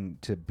cadre and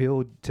to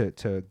build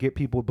to get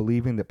people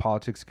believing that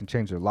politics can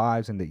change their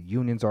lives and that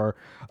unions are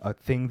a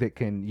thing that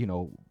can, you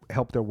know,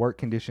 help their work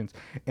conditions.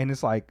 And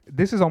it's like,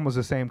 this is almost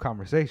the same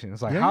conversation.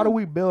 It's like, how do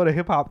we build a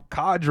hip hop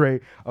cadre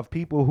of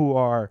people who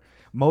are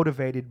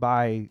motivated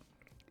by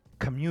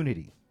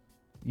community?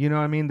 You know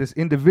what I mean? This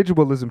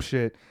individualism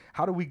shit.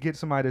 How do we get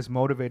somebody that's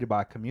motivated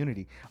by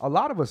community? A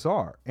lot of us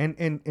are.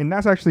 And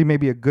that's actually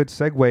maybe a good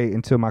segue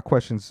into my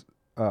questions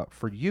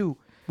for you.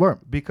 Word.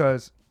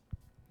 Because,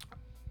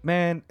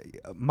 man,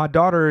 my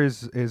daughter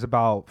is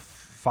about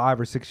 5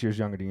 or 6 years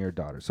younger than your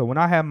daughter. So when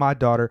I had my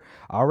daughter,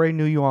 I already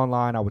knew you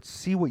online. I would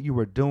see what you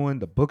were doing,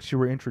 the books you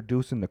were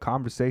introducing, the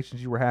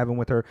conversations you were having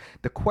with her,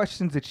 the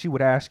questions that she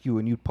would ask you,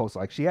 and you'd post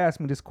like, she asked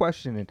me this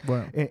question.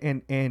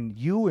 And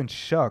you and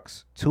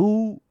Shucks,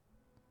 two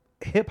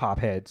hip hop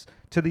heads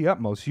to the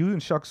utmost, you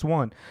and Shucks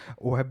one,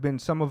 or have been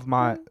some of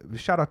my,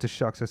 shout out to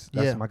Shucks,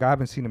 that's my guy. I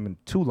haven't seen him in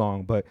too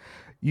long, but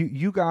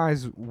you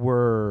guys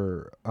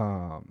were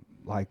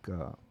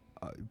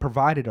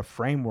provided a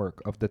framework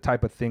of the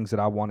type of things that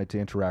I wanted to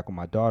interact with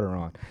my daughter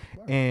on.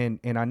 And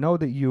I know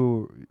that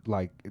you,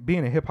 like,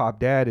 being a hip hop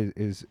dad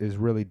is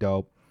really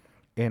dope,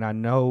 and I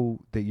know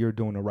that you're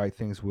doing the right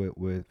things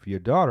with your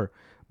daughter,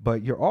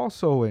 but you're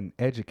also an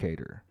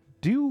educator.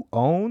 Do you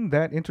own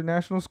that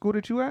international school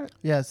that you at?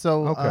 Yeah,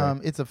 so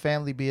it's a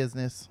family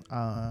business.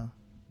 I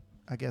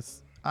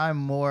guess I'm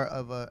more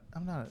of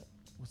I'm not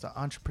an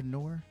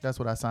entrepreneur. That's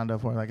what I signed up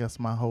for. I guess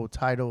my whole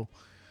title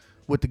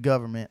with the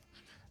government.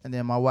 And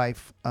then my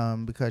wife,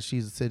 because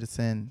she's a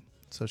citizen,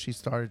 so she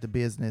started the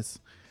business.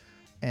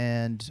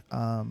 And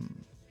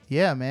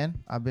yeah,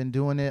 man, I've been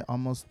doing it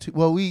almost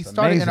we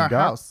started in our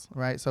house,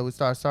 right? So we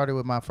started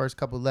with my first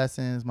couple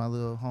lessons, my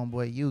little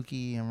homeboy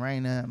Yuki and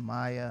Raina and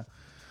Maya.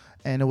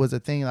 And it was a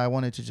thing I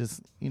wanted to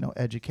just, you know,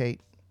 educate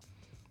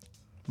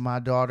my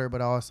daughter, but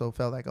I also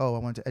felt like, I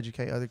wanted to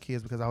educate other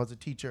kids because I was a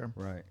teacher.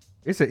 Right.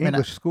 It's an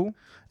English school?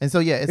 And so,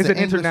 yeah. It's an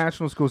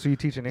international school, so you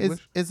teach in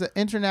English? It's an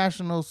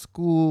international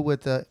school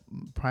with a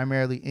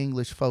primarily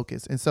English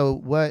focus. And so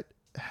what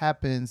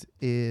happens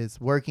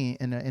is working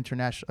in a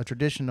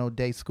traditional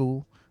day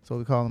school, so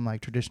we call them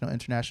like traditional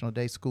international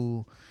day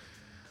school,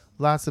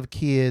 lots of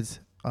kids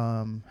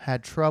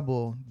had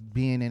trouble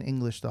being in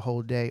English the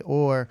whole day,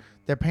 or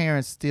their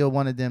parents still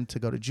wanted them to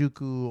go to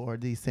Juku or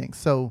these things.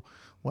 So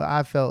what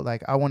I felt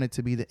like I wanted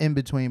to be the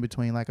in-between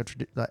between like a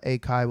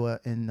Eikaiwa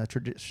and a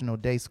traditional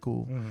day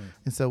school. Mm-hmm.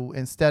 And so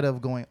instead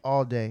of going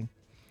all day,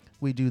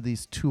 we do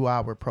these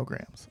 2-hour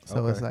programs.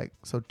 So it's Okay.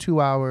 like 2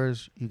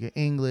 hours. You get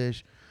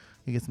English,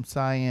 you get some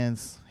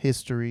science,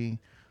 history,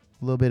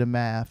 a little bit of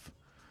math,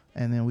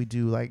 and then we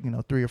do like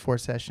 3 or 4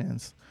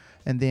 sessions.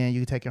 And then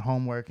you take your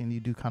homework and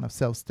you do kind of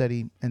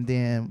self-study. And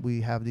then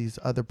we have these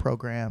other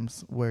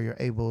programs where you're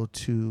able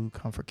to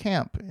come for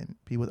camp and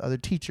be with other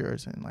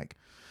teachers. And like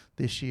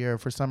this year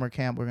for summer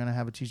camp, we're going to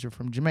have a teacher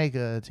from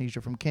Jamaica, a teacher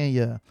from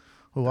Kenya,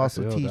 who That's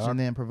also ill, teach, doc. and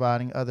then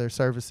providing other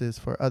services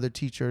for other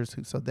teachers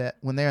so that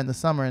when they're in the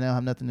summer and they'll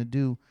have nothing to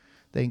do,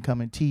 they can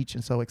come and teach.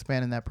 And so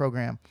expanding that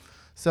program.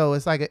 So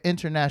it's like an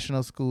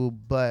international school,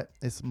 but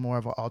it's more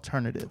of an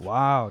alternative.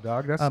 Wow,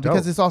 dog. That's dope.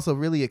 Because it's also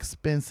really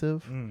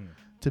expensive Mm.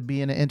 to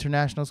be in an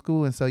international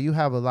school, and so you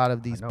have a lot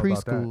of these know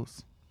about that.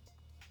 preschools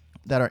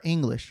that are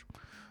English,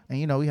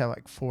 and we have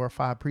like 4 or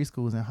 5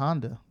 preschools in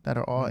Honda that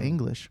are all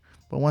English.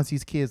 But once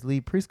these kids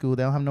leave preschool,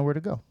 they don't have nowhere to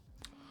go.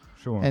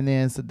 Sure. And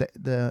then so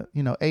the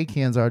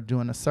ACANs are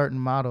doing a certain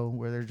model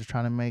where they're just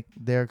trying to make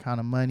their kind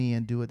of money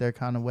and do it their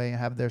kind of way and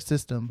have their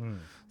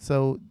system.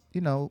 So they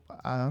need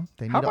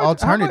an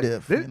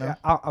alternative.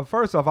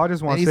 First off, I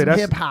just want They to need say some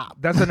hip-hop.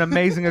 that's an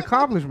amazing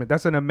accomplishment.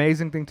 That's an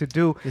amazing thing to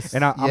do,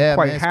 and I'm yeah,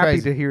 quite man, it's happy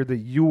crazy. to hear that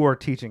you are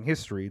teaching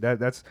history.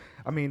 Science,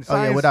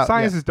 without-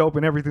 science yeah. is dope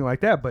and everything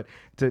like that. But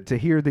to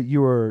hear that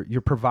you're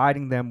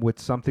providing them with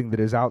something that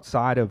is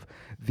outside of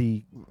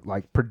the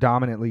like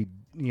predominantly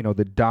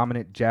the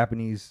dominant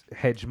Japanese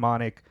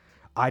hegemonic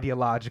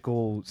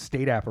ideological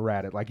state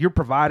apparatus. Like you're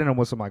providing them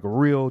with some like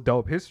real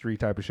dope history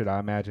type of shit, I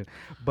imagine.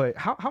 But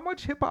how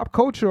much hip hop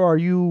culture are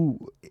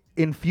you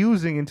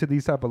infusing into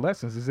these type of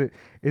lessons?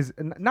 Is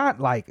not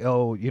like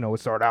it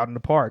started out in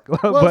the park,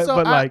 Well,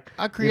 so but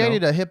I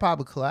created a hip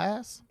hop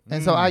class,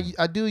 and so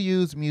I do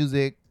use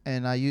music,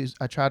 and I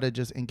try to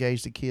just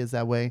engage the kids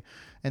that way.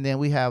 And then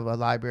we have a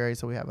library,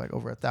 so we have like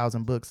over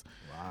 1,000 books,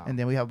 and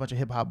then we have a bunch of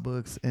hip hop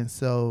books, and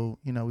so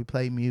we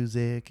play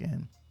music,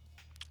 and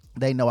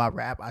they know I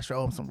rap. I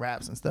show them some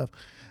raps and stuff,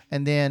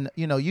 and then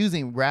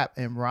using rap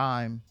and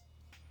rhyme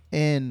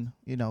in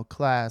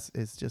class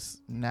is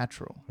just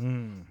natural.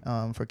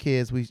 For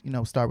kids, we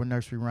start with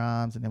nursery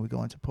rhymes, and then we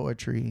go into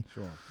poetry.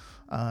 Sure.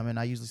 And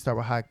I usually start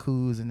with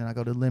haikus, and then I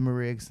go to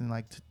limericks, and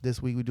like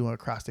this week we're doing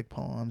acrostic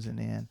poems, and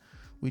then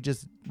we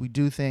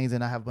do things,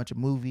 and I have a bunch of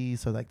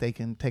movies, so like they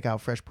can take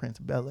out Fresh Prince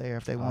of Bel-Air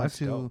if they want that's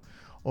to, dope.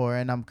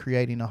 and I'm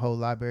creating a whole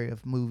library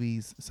of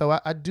movies. So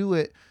I do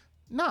it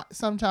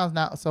sometimes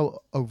not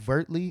so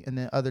overtly, and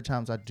then other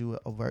times I do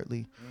it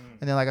overtly.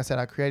 And then like I said,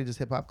 I created this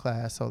hip hop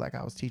class, so like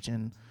I was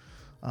teaching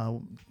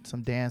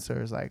some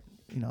dancers like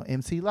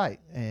MC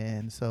Light,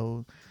 and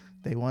so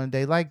they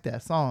liked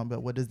that song,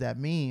 but what does that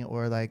mean?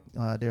 Or like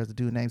there's a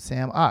dude named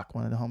Sam Ock,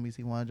 one of the homies,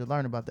 he wanted to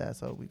learn about that,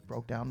 so we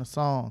broke down the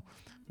song.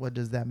 What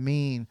does that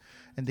mean?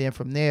 And then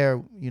from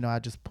there, I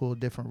just pulled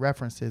different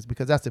references,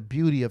 because that's the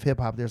beauty of hip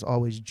hop. There's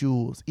always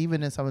jewels,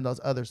 even in some of those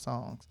other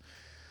songs,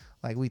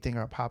 like we think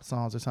are pop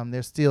songs or something.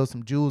 There's still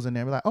some jewels in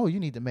there. We're like, oh, you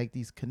need to make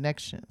these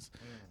connections,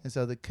 and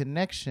so the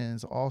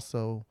connections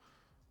also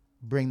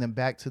bring them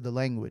back to the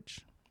language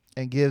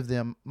and give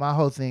them. My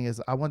whole thing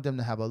is I want them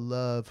to have a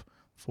love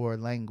for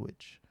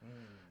language,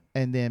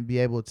 and then be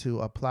able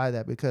to apply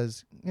that,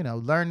 because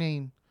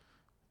learning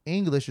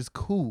English is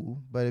cool,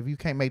 but if you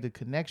can't make the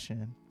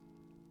connection,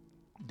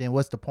 then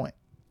what's the point?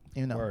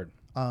 Word.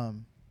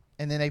 And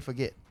then they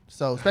forget.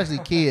 So especially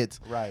kids.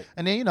 Right.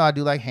 And then I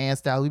do like hand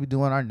style. We be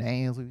doing our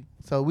names.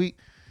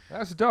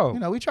 That's dope.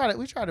 We try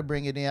to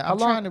bring it in. I'm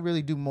trying to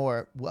really do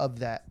more of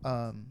that.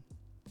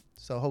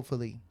 So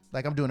hopefully,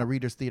 like I'm doing a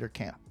readers theater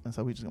camp, and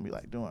so we're just gonna be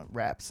like doing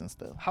raps and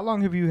stuff. How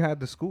long have you had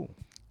the school?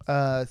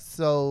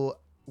 So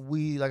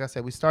like I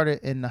said, we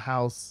started in the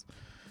house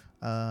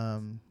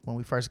when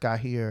we first got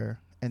here,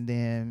 and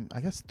then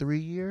I guess 3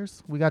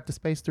 years. We got the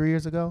space 3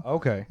 years ago.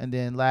 Okay. And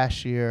then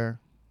last year,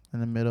 in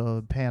the middle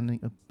of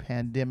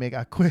pandemic,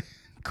 I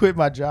quit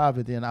my job,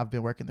 and then I've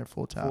been working there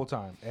full time. Full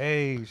time.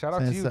 Hey, shout out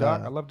to Since, you,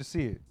 Doc. I love to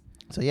see it.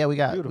 So yeah, we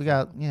got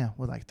Beautiful.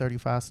 we're like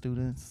 35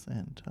 students,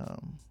 and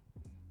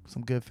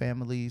some good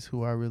families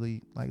who are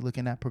really like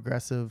looking at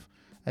progressive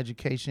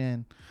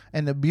education.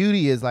 And the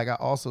beauty is, like, I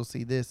also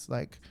see this,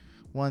 like,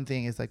 one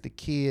thing is like the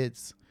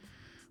kids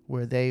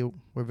where they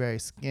were very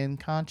skin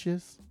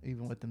conscious,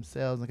 even with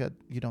themselves. Like,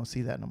 you don't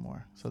see that no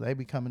more. So they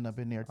be coming up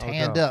in there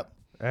tanned no. up.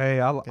 Hey,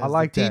 I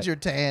like the that. teacher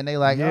tan. They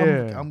like,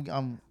 Yeah.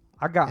 I'm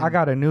I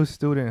got a new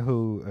student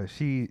who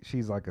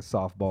she's like a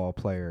softball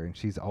player,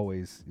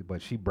 and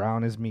but she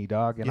brown as me,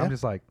 dog, and Yeah. I'm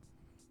just like,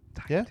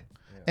 tight. Yeah.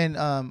 And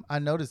I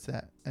noticed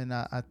that, and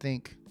I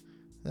think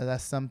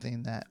that's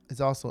something that is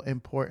also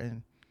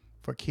important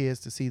for kids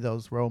to see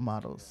those role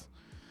models,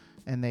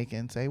 and they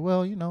can say,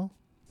 well,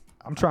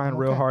 I'm trying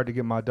real okay. hard to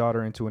get my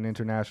daughter into an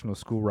international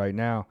school right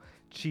now.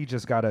 She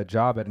just got a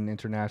job at an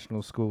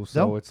international school,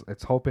 so Dope.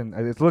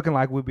 it's looking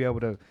like we'll be able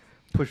to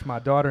push my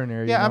daughter in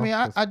there. Yeah, you know?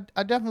 I mean,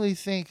 I definitely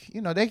think,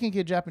 they can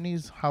get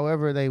Japanese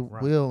however they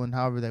will and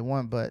however they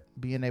want, but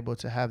being able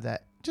to have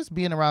that, just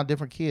being around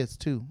different kids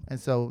too. And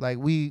so like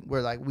we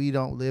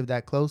don't live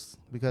that close,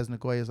 because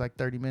Nagoya is like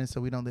 30 minutes,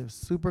 so we don't live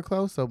super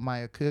close. So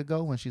Maya could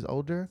go when she's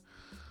older,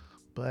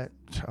 but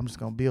I'm just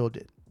gonna build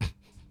it.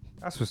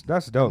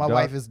 That's dope. My dog.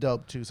 wife is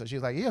dope too, so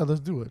she's like, yeah, let's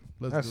do it.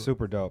 That's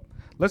super dope.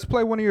 Let's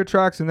play one of your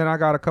tracks, and then I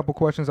got a couple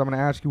questions I'm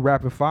gonna ask you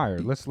rapid fire.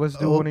 Let's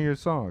do one of your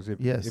songs if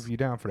you're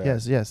down for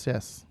that.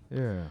 Yes.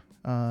 Yeah.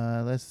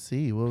 Let's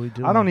see what we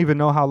do. I don't even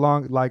know how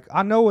long. Like,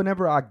 I know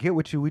whenever I get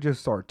with you, we just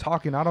start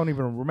talking. I don't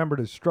even remember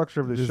the structure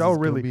of the show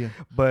really.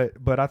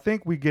 But I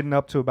think we're getting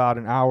up to about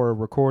an hour of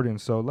recording.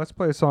 So let's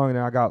play a song, and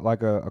then I got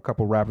like a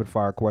couple rapid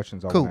fire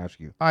questions I want to ask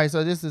you. All right,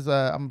 so this is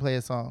I'm gonna play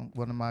a song.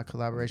 One of my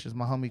collaborations,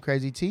 my homie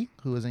Crazy T,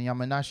 who is in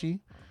Yamanashi.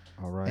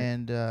 All right.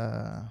 And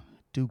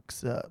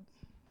Dukes Up.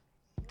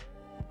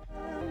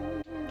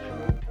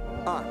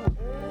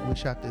 We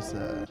shot this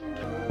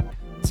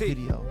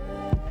video.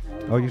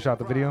 Oh, you shot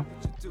the video?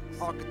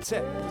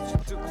 Architect,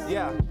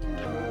 yeah.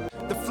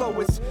 The flow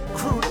is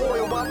crude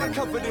oil while I'm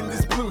covered in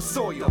this blue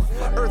soil.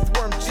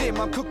 Earthworm Jim,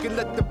 I'm cooking,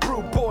 let the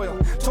brew boil.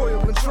 Toil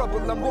and trouble,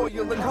 I'm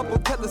royal and humble.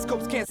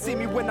 Telescopes can't see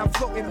me when I'm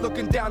floating,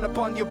 looking down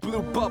upon your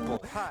blue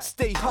bubble.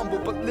 Stay humble,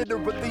 but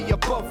literally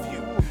above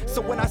you.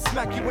 So when I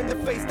smack you in the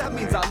face, that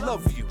means I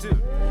love you.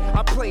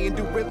 I'm playing,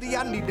 do really?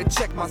 I need to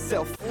check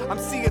myself. I'm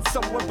seeing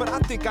someone, but I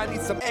think I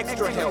need some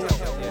extra help.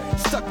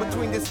 Stuck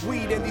between this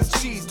weed and these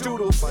cheese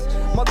doodles.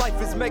 My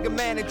life is Mega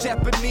Man and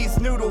Japanese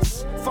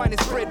noodles.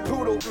 Finest bred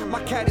poodle,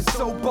 my cat is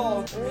so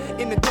bald.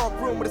 In the dark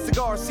room with a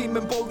cigar,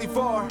 Seaman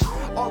Bolivar.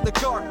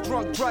 Oligarch,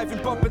 drunk,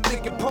 driving, bumping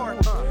Lincoln Park.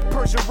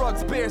 Persian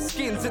rugs, bare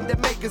skins, and the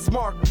maker's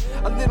mark.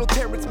 A little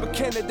Terrence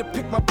McKenna to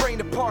pick my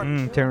brain apart.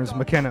 Terrence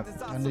McKenna.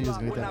 I knew you was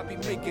gonna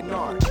get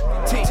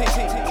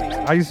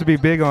that. I used to be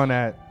big on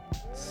that.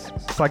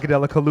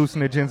 Psychedelic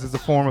hallucinogens is a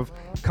form of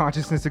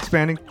consciousness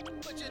expanding.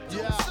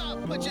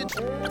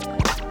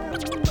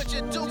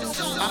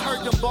 I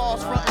heard them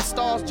balls frontin'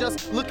 stalls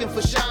just looking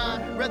for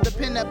shine. Read the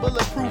pen that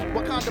bulletproof,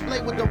 Wakanda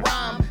blade with the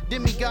rhyme.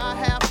 Demigod,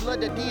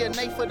 half-blood, the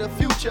DNA for the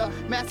future.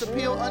 Mass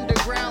appeal,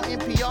 underground,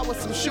 NPR with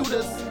some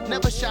shooters.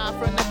 Never shy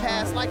from the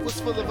past, life was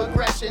full of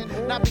aggression.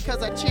 Not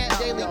because I chant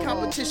daily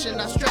competition,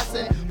 not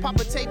stressing. Pop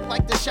a tape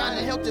like the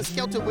shining, helter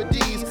skelter with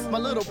these. My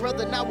little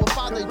brother now with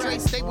Father Dre,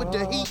 stay with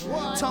the heat.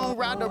 Tone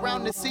ride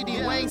around the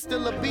city, Wayne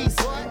still a beast.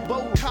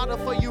 Boat Carter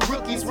for you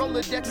rookies,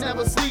 Rolodex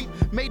never sleep.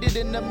 Made it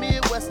in the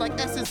Midwest like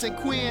Essence and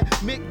Quinn.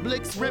 Mick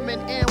Blix,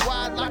 Rimmon,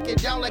 NY, lock it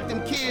down like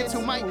them kids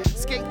who might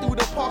skate through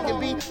the park and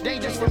be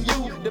dangerous from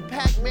you. The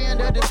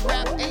Pac-Man of this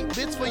rap ain't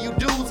bits for you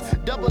dudes.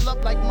 Double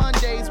up like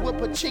Mondays with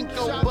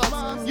pachinko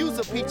bucks. Use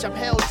a peach, I'm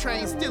hell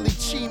trained, still he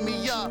chee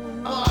me up.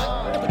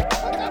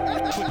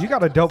 You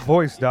got a dope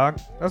voice, dog.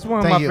 That's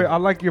one of my favorite. I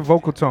like your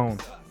vocal tone.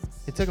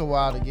 It took a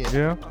while to get.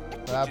 Yeah.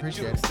 But I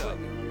appreciate it.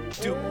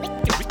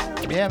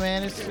 Yeah,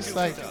 man, it's just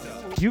like.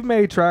 You've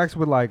made tracks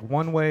with like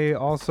One Way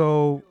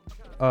also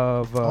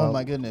of oh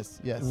my goodness,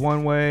 yes.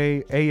 One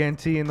Way,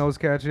 ANT and those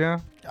cats, yeah?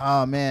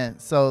 Oh man.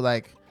 So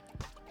like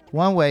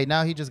One Way,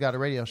 now he just got a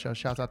radio show.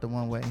 Shouts out to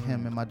One Way,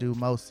 him and my dude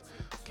Most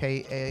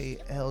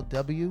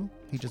KALW.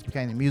 He just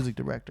became the music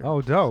director.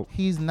 Oh, dope.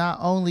 He's not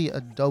only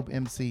a dope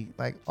MC,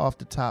 like off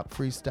the top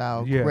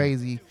freestyle,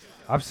 crazy.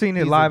 I've seen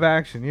it live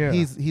action, yeah.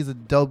 He's a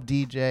dope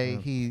DJ.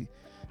 Yeah.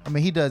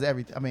 He does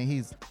everything. I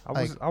mean,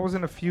 I was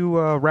in a few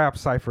rap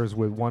ciphers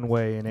with One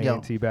Way and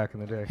ANT back in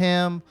the day.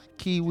 Him,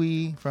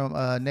 Kiwi from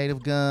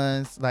Native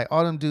Guns, like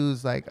all them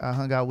dudes, like I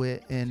hung out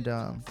with, and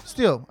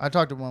still I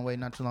talked to One Way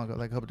not too long ago,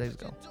 like a couple days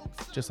ago,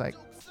 just like.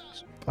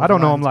 I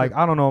don't know him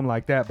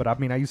like that, but I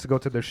mean, I used to go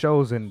to their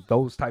shows and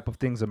those type of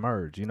things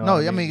emerge. You know? No,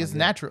 I mean it's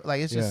natural.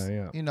 Like it's just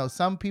you know,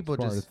 some people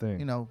it's just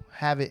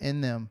have it in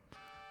them,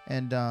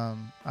 and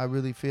I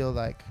really feel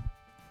like.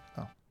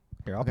 Oh,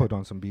 here I'll put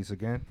on some beats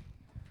again.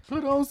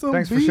 Put on some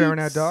Thanks beats. for sharing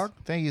that, dog.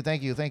 Thank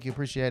you.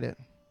 Appreciate it.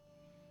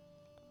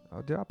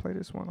 Did I play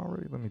this one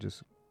already? Let me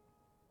just.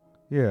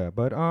 Yeah,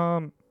 but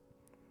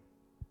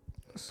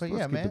let's yeah,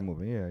 keep man. it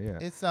moving. Yeah.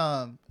 It's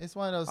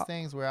one of those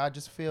things where I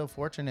just feel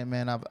fortunate,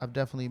 man. I've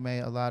definitely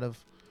made a lot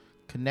of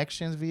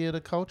connections via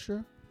the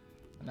culture,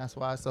 and that's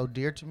why it's so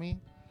dear to me.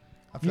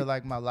 I feel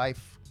like my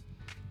life.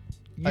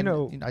 I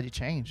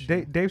changed.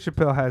 Dave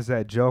Chappelle has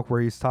that joke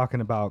where he's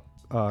talking about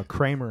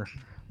Kramer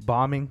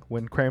bombing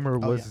when Kramer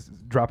was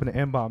dropping the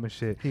M-bomb and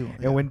shit.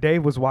 And when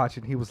Dave was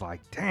watching, he was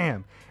like,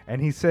 damn.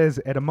 And he says,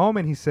 at a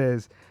moment, he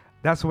says,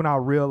 that's when I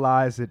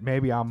realized that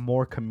maybe I'm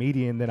more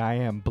comedian than I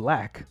am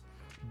black,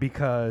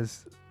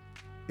 because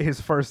his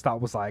first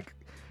thought was like,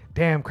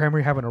 damn, Kramer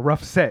having a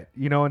rough set,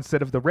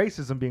 instead of the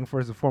racism being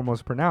first and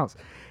foremost pronounced.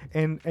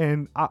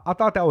 And I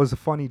thought that was a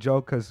funny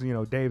joke because,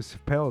 Dave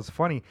Chappelle is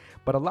funny.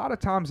 But a lot of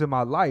times in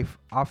my life,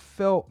 I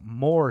felt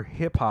more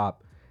hip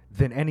hop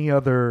than any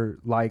other,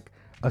 like,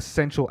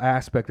 essential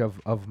aspect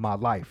of my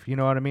life. You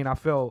know what I mean? I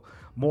feel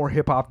more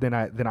hip hop than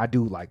I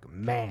do like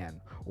man,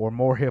 or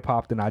more hip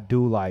hop than I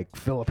do like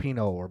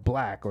Filipino or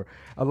black. Or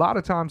a lot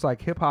of times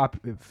like hip hop,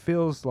 it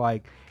feels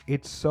like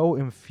it's so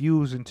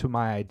infused into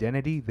my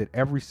identity that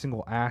every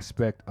single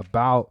aspect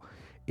about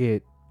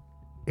it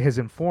has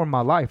informed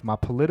my life. My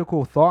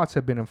political thoughts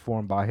have been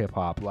informed by hip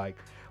hop. Like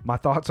my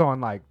thoughts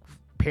on like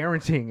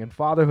parenting and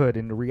fatherhood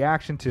and the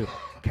reaction to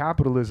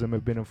capitalism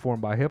have been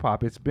informed by hip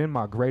hop. It's been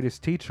my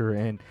greatest teacher,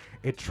 and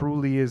it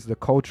truly is the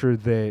culture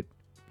that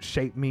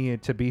shaped me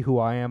to be who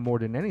I am more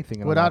than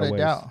anything. In Without a lot of a ways.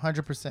 doubt,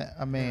 100%.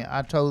 I mean,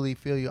 I totally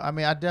feel you. I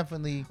mean, I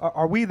definitely.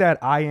 Are we that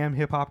I am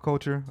hip hop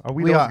culture? Are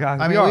we We those are.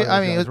 guys? I mean, we are we- those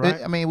I mean, guys,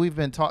 right? I mean, we've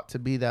been taught to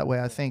be that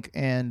way, I think,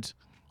 and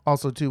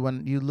also too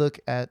when you look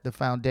at the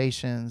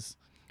foundations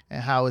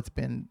and how it's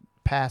been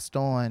passed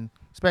on,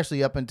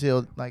 especially up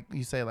until like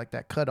you say, like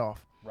that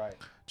cutoff Right.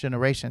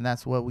 generation.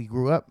 That's what we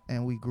grew up,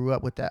 and we grew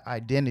up with that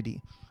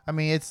identity. I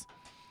mean,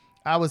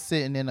 I was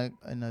sitting in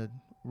a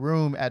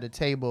room at a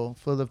table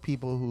full of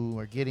people who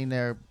are getting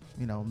their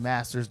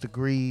master's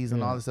degrees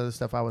and all this other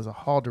stuff. I was a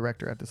hall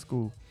director at the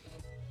school.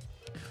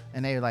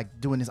 And they were like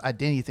doing this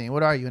identity thing.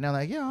 What are you? And they're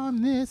like, yeah,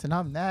 I'm this and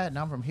I'm that and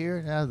I'm from here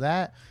and I'm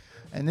that.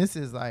 And this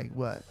is like,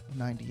 what,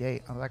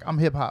 98? I was like, I'm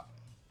hip hop.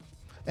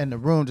 And the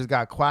room just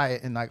got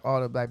quiet and like all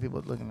the black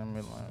people looking at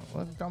me like,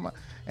 what are you talking about?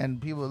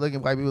 And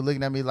white people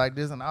looking at me like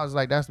this. And I was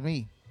like, that's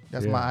me.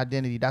 That's my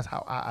identity. That's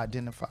how I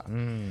identify.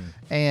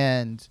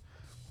 And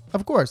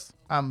of course,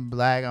 I'm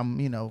black. I'm,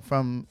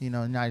 from, the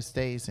United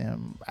States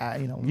and,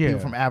 people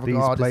from Africa,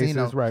 these all places,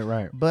 this,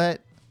 right.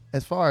 But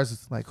as far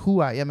as like who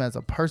I am as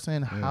a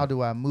person, how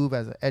do I move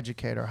as an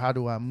educator? How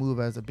do I move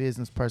as a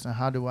business person?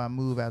 How do I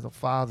move as a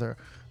father?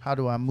 How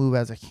do I move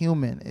as a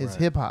human? It's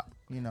hip hop,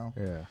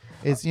 Yeah.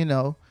 It's,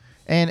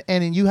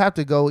 and you have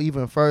to go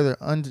even further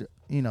under,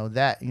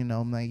 that,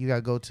 like you got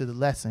to go to the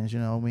lessons, you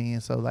know what I mean?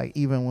 So like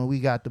even when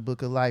we got the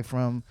Book of Life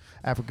from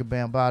Africa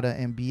Bambaataa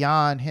and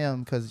beyond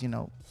him, because,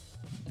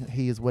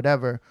 he is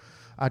whatever,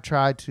 I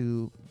try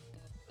to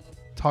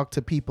talk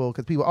to people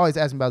because people always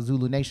ask me about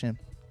Zulu Nation.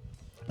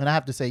 And I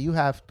have to say, you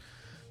have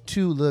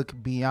to look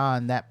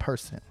beyond that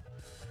person.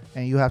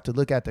 And you have to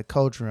look at the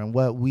culture and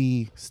what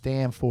we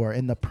stand for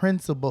and the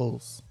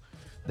principles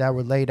that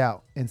were laid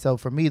out. And so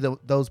for me,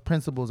 those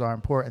principles are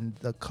important.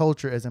 The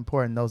culture is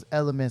important. Those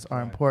elements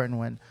are important.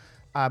 When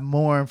I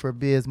mourn for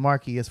Biz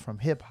Markie, it's from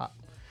hip hop.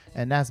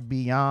 And that's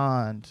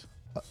beyond,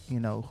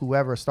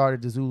 whoever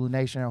started the Zulu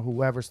Nation or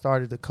whoever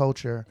started the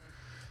culture.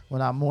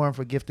 When I mourn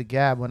for Gift of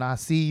Gab, when I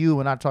see you,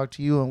 when I talk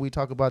to you and we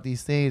talk about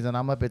these things and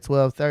I'm up at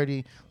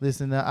 12:30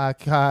 listening to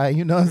Akai,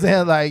 you know what I'm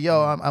saying? Like,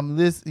 yo, I'm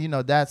listening,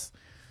 that's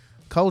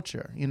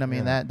culture. You know what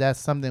I mean? That's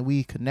something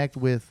we connect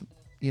with,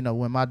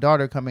 when my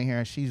daughter come in here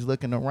and she's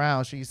looking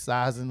around, she's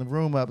sizing the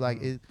room up like,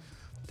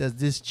 does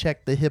this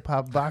check the hip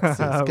hop boxes?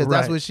 Because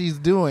that's what she's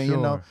doing,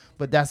 Sure.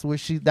 But that's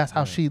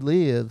how she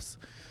lives.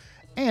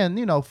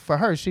 And, for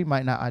her, she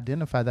might not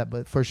identify that,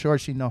 but for sure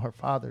she know her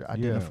father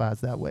identifies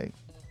that way.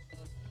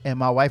 And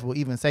my wife will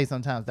even say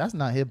sometimes, that's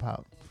not hip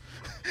hop.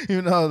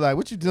 Like,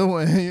 what you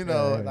doing?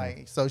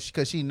 Like, so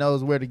because she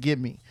knows where to get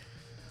me.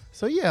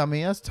 So, yeah, I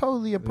mean, that's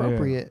totally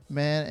appropriate,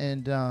 man.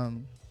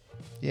 And,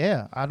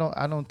 I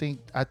don't think,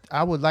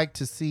 I would like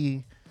to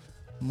see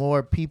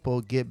more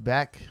people get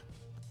back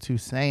to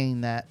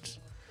saying that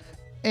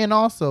and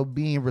also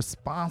being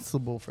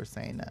responsible for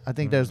saying that. I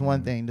think there's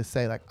one thing to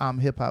say, like, I'm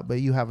hip hop, but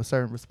you have a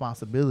certain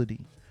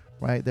responsibility,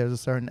 right? There's a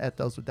certain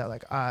ethos with that.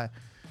 Like, I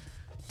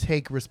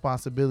take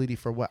responsibility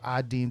for what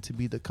I deem to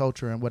be the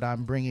culture and what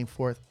I'm bringing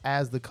forth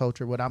as the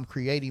culture, what I'm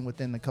creating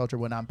within the culture,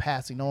 what I'm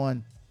passing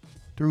on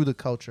through the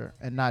culture,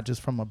 and not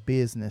just from a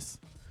business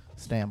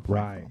standpoint.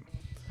 Right.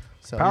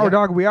 So, Power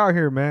Dog, we out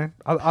here, man.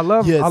 I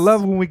love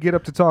when we get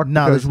up to talk.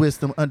 Knowledge,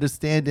 wisdom,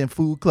 understanding,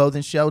 food,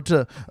 clothing,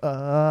 shelter.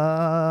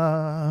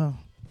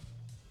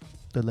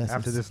 The lessons.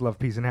 After this, love,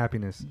 peace, and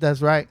happiness.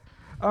 That's right.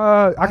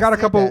 I got a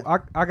said couple.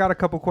 that. I got a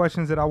couple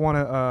questions that I want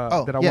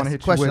to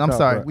hit question. you with. I'm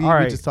sorry. But- We all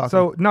right. just talking.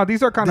 So no,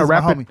 these are kind This of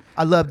is my rapid. homie.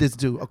 I love this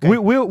dude. Okay.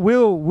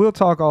 We'll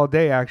talk all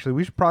day. Actually,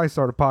 we should probably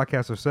start a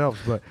podcast ourselves.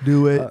 But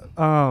do it.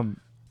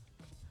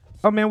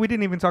 Oh man, we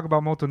didn't even talk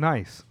about Moto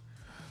Nice.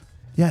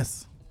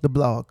 Yes. The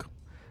blog.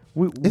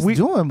 It's we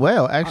doing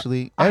well,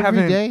 actually. I Every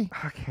haven't- day.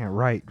 I can't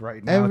write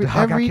right now. Every- Dog.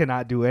 every- I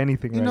cannot do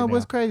anything. You right know now.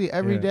 what's crazy?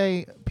 Every Yeah.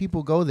 day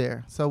people go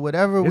there. So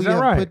whatever Is we that have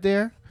right? put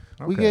there,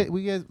 Okay.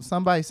 we get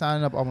somebody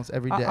signing up almost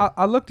every day.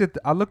 I looked at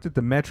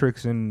the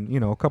metrics and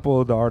a couple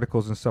of the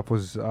articles and stuff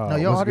was your was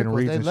getting articles,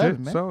 reads they and love shit. it,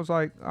 man. So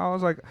I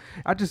was like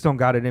I just don't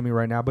got it in me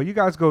right now. But you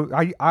guys go.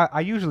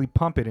 I usually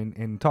pump it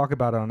and talk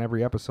about it on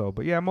every episode.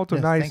 But yeah, Moto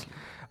Yes, Nice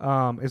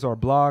thank is our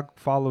blog.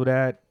 Follow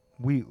that.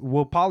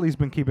 Polly's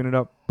been keeping it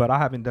up, but I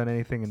haven't done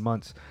anything in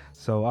months.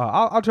 So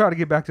I'll try to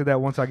get back to that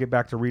once I get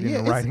back to reading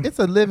and writing. It's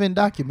a living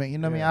document. You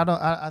know what Yeah. I mean?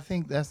 I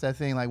think that's that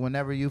thing. Like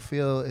whenever you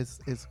feel it's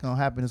gonna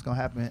happen, it's gonna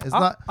happen. It's I'll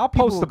not. post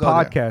people the will go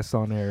there. podcast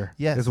on there.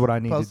 Yes, is what I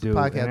need to post the do,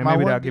 podcast. and then My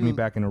maybe one that'll get me dude-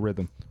 back in a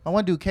rhythm. I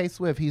want to do K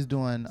Swift. He's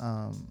doing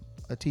not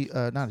a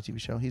TV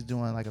show. He's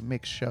doing like a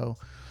mixed show,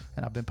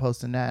 and I've been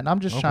posting that. And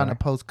I'm just trying to Okay.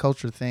 post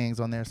culture things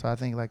on there. So I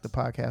think like the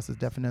podcast is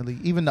definitely,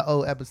 even the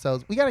old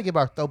episodes, we got to get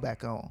our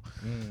throwback on.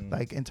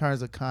 Like in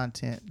terms of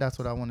content, that's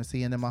what I want to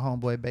see. And then my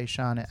homeboy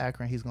Bayshawn in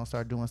Akron, he's gonna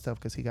start doing stuff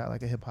because he got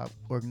like a hip hop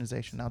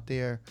organization out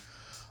there.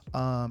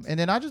 And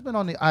then I just been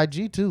on the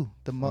IG too,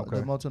 the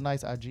Moto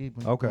Nice IG,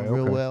 been Okay, doing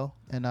real okay. well.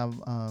 And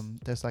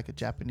there's like a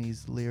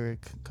Japanese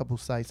lyric, couple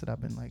sites that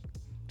I've been like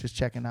just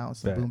checking out,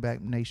 some Bet. Boom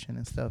Bap Nation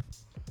and stuff.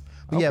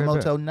 But Okay, yeah, bet.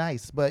 Moto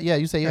Nice. But yeah,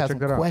 you say you Yeah, have check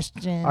some that out.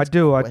 questions. I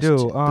do.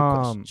 The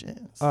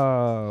questions.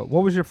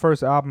 What was your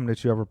first album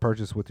that you ever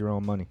purchased with your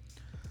own money?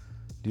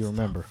 Do you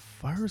remember?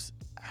 First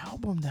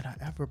album that I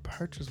ever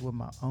purchased with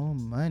my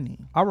own money.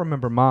 I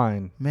remember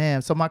mine.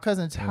 Man, so my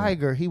cousin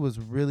Tiger, he was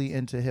really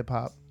into hip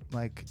hop,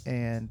 like,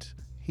 and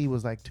he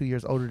was like 2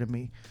 years older than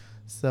me.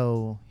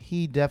 So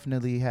he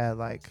definitely had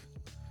like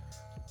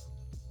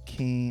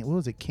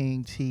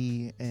King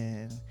T,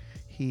 and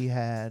he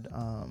had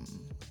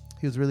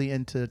he was really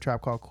into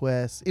Tribe Called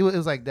Quest. It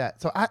was like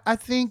that. So I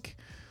think,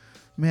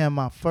 man,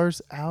 my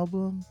first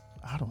album,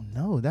 I don't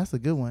know. That's a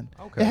good one.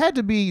 Okay. It had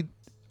to be.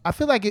 I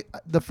feel like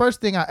the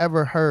first thing I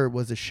ever heard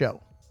was a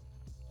show.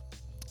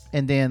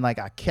 And then like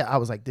I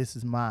was like, this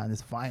is mine,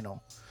 this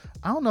vinyl.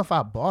 I don't know if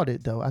I bought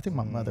it though. I think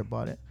my mother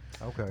bought it.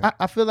 Okay.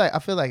 I feel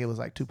like it was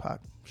like Tupac,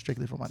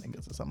 Strictly for My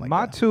Niggas or something like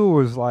My that. two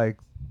was like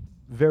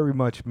very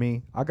much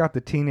me. I got the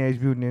Teenage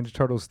Mutant Ninja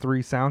Turtles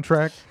 3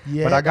 soundtrack,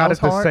 Yeah, but I that got was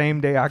it the hard. same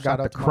day I Shout got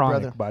the out to my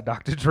Chronic brother. by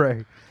Dr.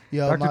 Dre.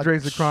 Yo, Dr.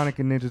 Dre's The Chronic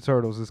and Ninja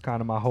Turtles is kind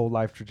of my whole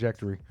life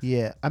trajectory.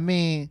 Yeah, I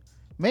mean,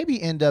 maybe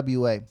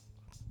NWA.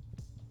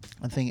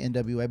 I think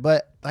NWA,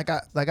 but like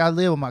I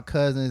live with my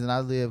cousins, and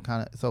I live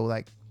kind of so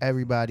like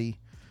everybody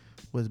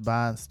was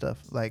buying stuff.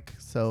 Like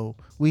so,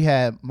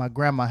 my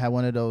grandma had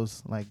one of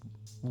those like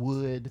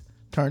wood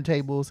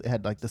turntables. It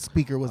had like the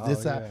speaker was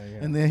this side, yeah.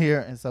 and then here,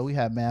 and so we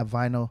had mad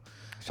vinyl.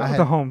 Shout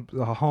out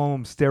to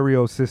home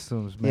stereo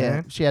systems, man.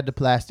 Yeah, she had the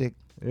plastic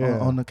Yeah.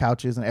 on the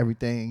couches and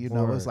everything. You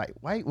know, it's Word.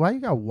 like why you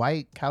got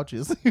white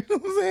couches? You know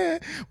what I'm saying?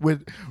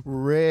 With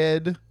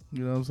red,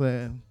 you know what I'm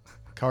saying?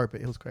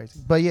 Carpet. It was crazy.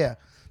 But yeah,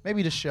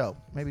 maybe the show.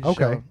 Maybe the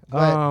Okay. show.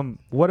 But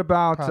What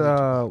about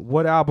probably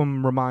what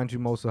album reminds you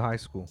most of high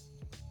school?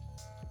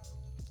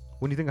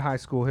 When you think of high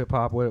school hip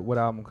hop, what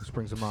album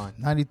springs to mind?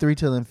 93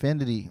 till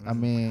infinity. I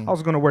mean, I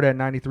was gonna wear that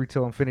 93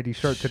 till infinity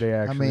shirt today.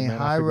 Actually, mean, man.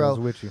 I figured I was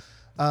Hyro- with you.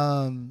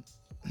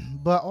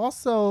 but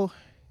also,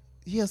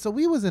 yeah. So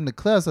we was in the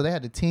club, so they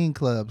had the teen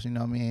clubs. You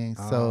know what I mean?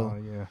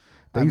 So yeah,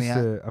 I they mean, used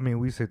to. I mean,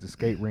 we used to hit the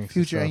skate rinks.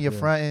 Future and in your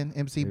stuff, frontin',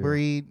 MC Yeah.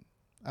 Breed.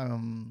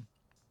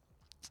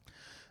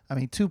 I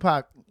mean,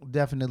 Tupac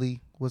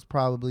definitely was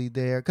probably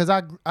there because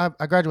I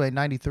graduated in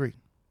 93.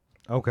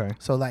 Yeah. Okay.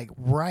 So like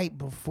right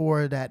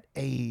before that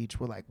age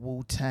with like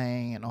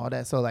Wu-Tang and all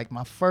that. So like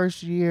my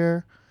first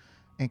year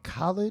in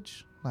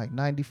college, like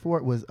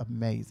 94, was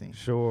amazing.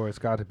 Sure, it's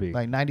got to be.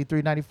 Like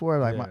 93, 94,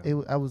 like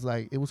Yeah. I was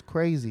like, it was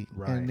crazy.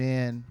 Right. And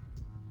then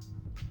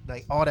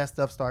like all that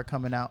stuff started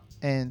coming out.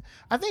 And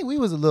I think we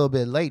was a little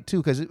bit late too,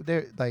 because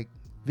they're like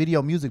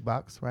Video Music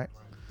Box, right?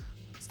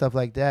 Stuff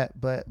like that.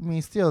 But I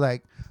mean, still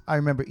like, I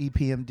remember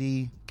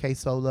EPMD,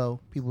 K-Solo,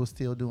 people were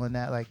still doing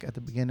that like at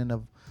the beginning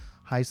of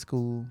high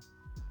school.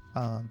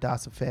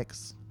 DOS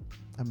Effects.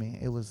 I mean,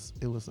 it was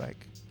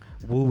like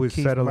Wu was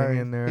Keith settling Murray.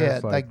 in there. Yeah,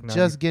 It's like 90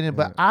 just getting.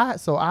 But yeah.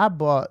 I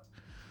bought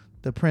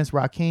the Prince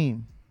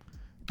Rakeem,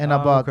 and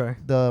I bought okay.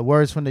 the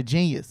Words from the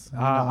Genius. you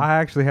know? I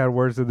actually had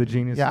Words of the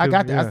Genius. yeah, I too.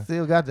 got that. Yeah. I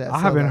still got that. I So,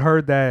 haven't like,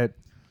 heard that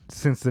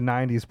since the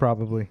 90s,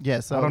 probably. Yeah,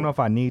 so I don't know if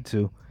I need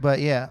to.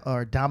 But yeah,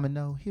 or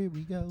Domino. Here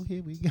we go.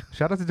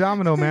 Shout out to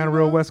Domino, man, a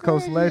real West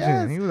Coast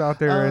legend. Yes. He was out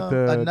there at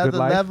the Another Good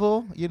Life.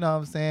 Level. You know what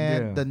I'm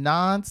saying? Yeah. The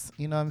nonce.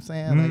 You know what I'm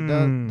saying?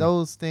 Like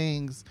those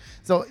things.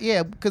 So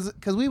yeah, because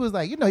we was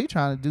like, you know, you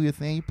trying to do your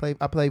thing.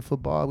 I played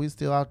football. We was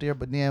still out there,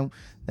 but then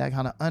that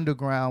kind of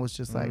underground was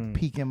just like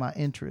piquing my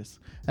interest.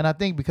 And I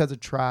think because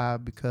of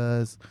Tribe,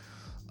 because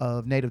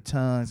of Native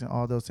Tongues and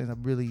all those things, I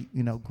really,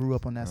 you know, grew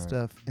up on that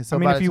stuff. And so I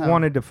mean, by if the you time-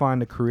 wanted to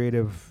find the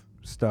creative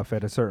stuff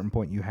at a certain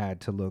point, you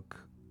had to look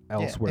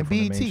elsewhere and from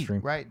the BET,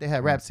 mainstream. right? They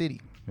had Rap City.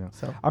 Yeah.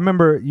 So I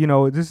remember, you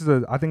know, I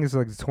think it's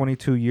like the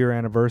 22-year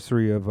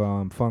anniversary of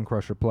Fun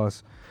Crusher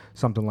Plus,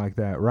 something like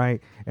that,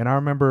 right? And I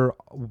remember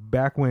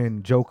back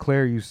when Joe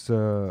Claire used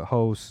to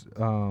host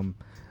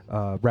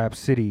Rap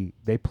City,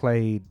 they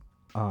played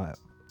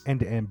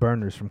End-to-End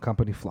Burners from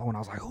Company Flow, and I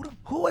was like,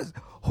 who is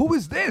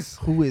this?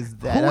 who is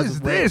that? Who That's is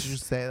what this? You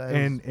say that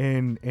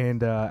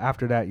And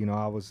after that, you know,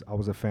 I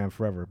was a fan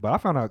forever. But I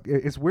found out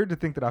it's weird to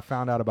think that I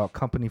found out about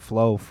Company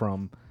Flow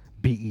from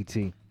BET.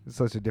 It's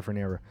such a different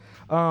era.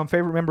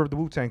 Favorite member of the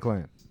Wu-Tang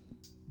Clan?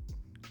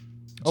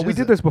 Oh, we Jizza.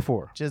 did this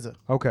before. Jizza.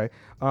 Okay.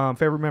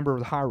 Favorite member of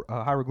the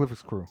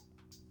Hieroglyphics crew?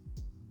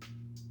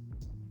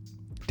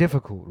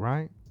 Difficult,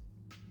 right?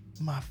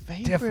 My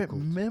favorite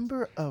Difficult.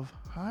 member of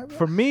Hyro.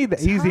 For me, the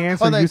easy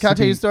answer Hold on, used can I to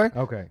tell be, you a story?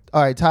 Okay.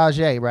 All right,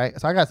 Tajay, right?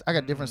 So I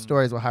got different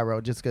stories with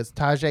Hyro just because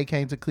Tajay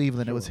came to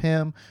Cleveland. It was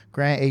him,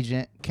 Grand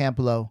Agent,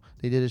 Camplo.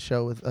 They did a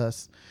show with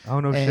us. Oh,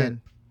 no shit.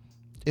 And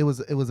it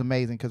was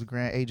amazing because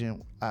Grand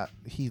Agent,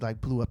 he like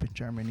blew up in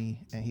Germany,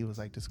 and he was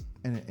like this,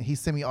 and he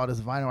sent me all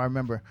this vinyl. I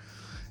remember,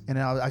 and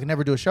then I could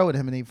never do a show with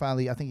him, and he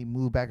finally, I think he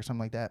moved back or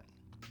something like that.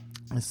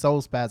 And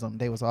Soul Spasm,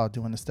 they was all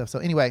doing this stuff. So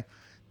anyway,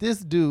 this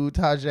dude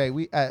Tajay,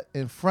 we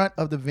in front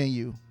of the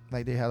venue,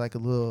 like they had like a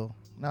little,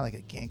 not like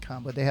a gang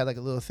con, but they had like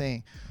a little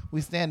thing.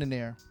 We standing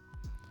there,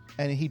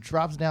 and he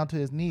drops down to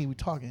his knee. We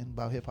talking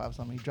about hip hop or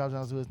something. He drops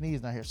down to his knees,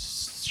 and I hear,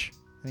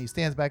 and he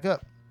stands back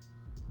up.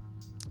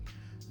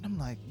 And I'm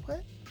like,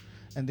 what?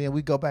 And then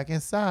we go back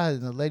inside,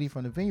 and the lady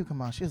from the venue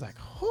come on. She was like,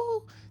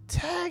 who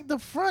tagged the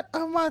front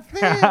of my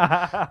thing?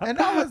 And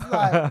I was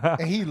like,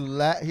 and he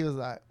was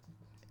like,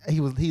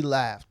 he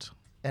laughed.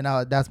 And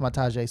that's my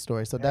Tajay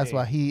story. So that's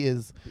why he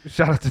is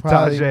Shout out to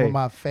probably one of Tajay.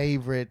 my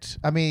favorite.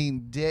 I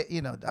mean,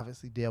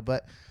 obviously Dale,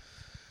 but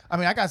I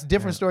mean, I got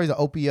different stories of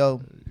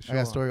OPO. I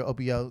got a story of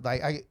OPO.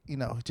 Like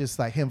just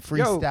like him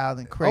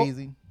freestyling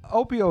crazy.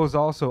 OPO is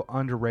also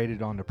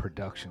underrated on the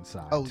production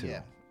side. Oh, too.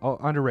 yeah. Oh,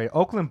 underrated.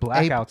 Oakland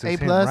Blackouts is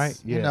him, A+,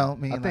 right? Yeah. you know, I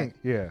mean, I think,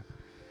 like, yeah.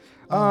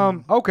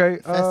 Okay.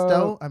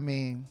 Festo, I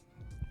mean,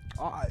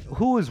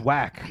 who is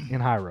whack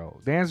in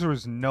Hyro? The answer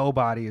is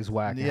nobody is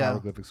whack in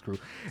Hieroglyphics Crew.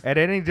 At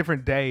any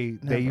different day,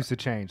 they used to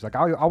change. Like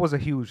I was a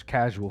huge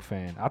Casual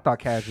fan. I thought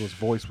Casual's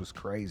voice was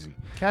crazy.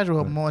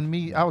 Casual on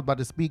me. I was about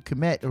to speak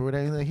Kemet or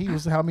whatever. He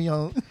used to have me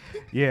on.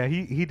 Yeah,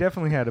 he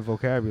definitely had a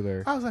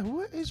vocabulary. I was like,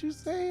 what is you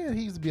saying?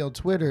 He used to be on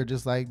Twitter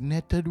just like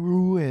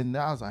Netadru, and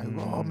I was like,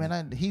 oh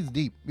man, he's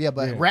deep. Yeah,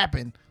 but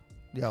rapping,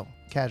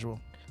 Casual.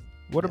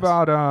 What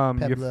about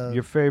Pep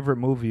your favorite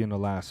movie in the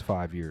last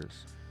 5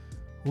 years?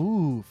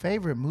 Ooh,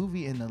 favorite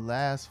movie in the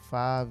last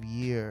 5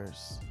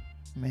 years.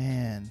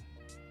 Man.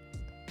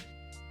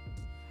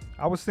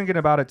 I was thinking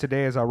about it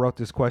today as I wrote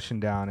this question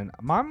down, and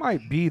mine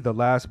might be The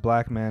Last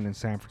Black Man in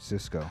San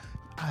Francisco.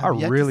 I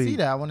really see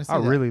that. I want to see that.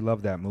 I really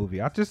love that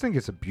movie. I just think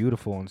it's a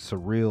beautiful and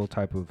surreal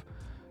type of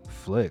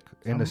flick,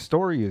 and the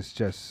story is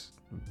just,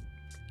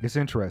 it's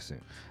interesting.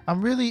 I've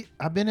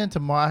been into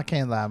Marvel. I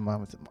can't lie,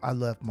 I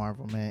love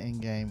Marvel, man.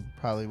 Endgame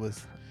probably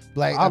was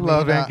like. I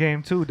love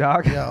Endgame too,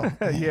 dog. Yo,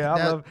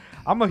 yeah,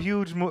 I'm a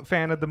huge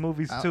fan of the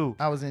movies too.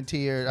 I was in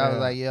tears. I was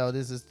like, yo,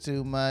 this is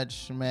too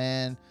much,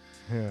 man.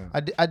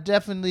 Yeah. I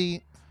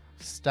definitely,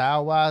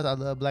 style-wise, I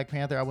love Black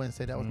Panther. I wouldn't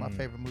say that was my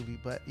favorite movie,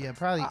 but yeah,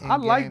 probably I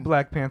like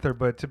Black Panther,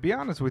 but to be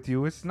honest with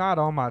you, it's not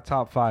on my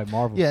top 5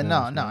 Marvel films.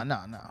 No.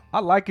 I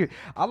like it.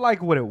 I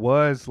like what it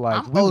was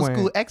like. I'm old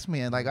school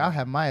X-Men. Like, I'll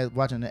have Maya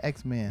watching the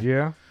X-Men.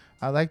 Yeah.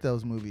 I like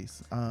those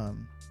movies.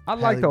 I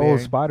like the old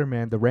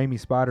Spider-Man, the Raimi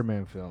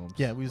Spider-Man films.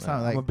 Yeah, we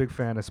sound like. I'm a big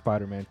fan of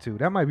Spider-Man too.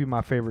 That might be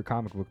my favorite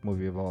comic book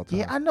movie of all time.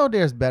 Yeah, I know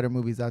there's better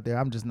movies out there.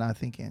 I'm just not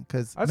thinking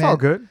because that's all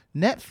good.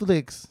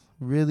 Netflix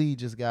really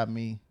just got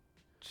me.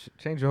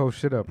 Change your whole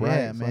shit up, right?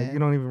 Yeah, man. Like you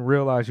don't even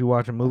realize you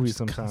watching movies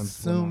sometimes.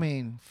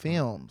 Consuming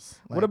films.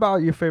 Like, what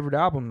about your favorite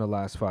album in the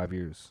last 5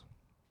 years?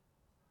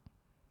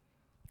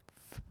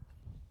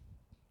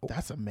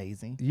 That's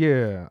amazing.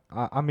 Yeah,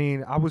 I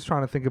mean, I was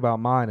trying to think about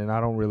mine, and I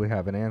don't really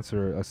have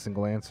a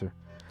single answer.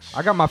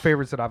 I got my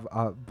favorites that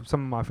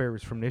some of my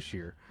favorites from this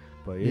year,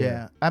 but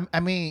yeah. I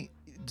mean,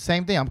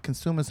 same thing. I'm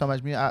consuming so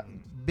much music.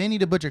 Benny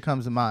the Butcher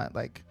comes to mind.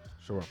 Like,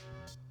 sure,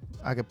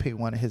 I could pick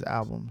one of his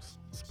albums.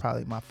 It's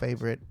probably my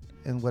favorite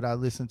and what I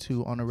listen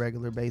to on a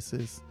regular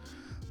basis.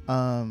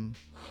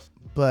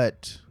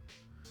 But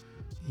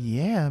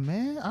yeah,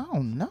 man, I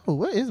don't know.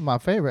 What is my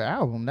favorite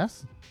album?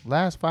 That's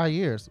last 5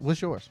 years.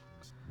 What's yours?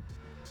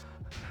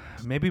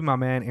 Maybe my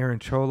man Aaron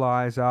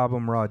Cholai's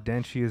album Raw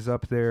Denchi is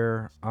up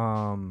there.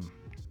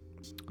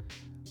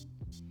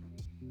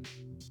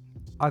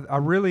 I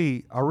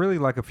really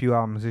like a few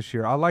albums this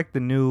year. I like the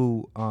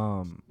new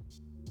Haram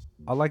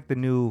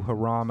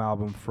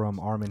album from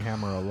Arm &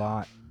 Hammer a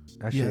lot.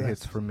 That shit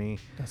hits for me.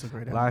 That's a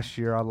great album. Last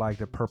year I liked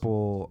the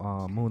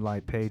Purple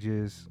Moonlight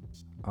Pages.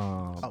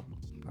 That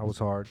was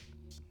hard.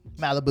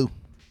 Malibu,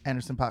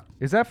 Anderson .Paak.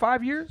 Is that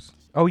 5 years?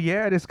 Oh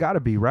yeah, it's got to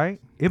be, right?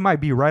 It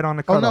might be right on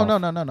the cutoff. Oh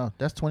no.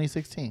 That's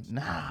 2016.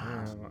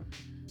 Nah.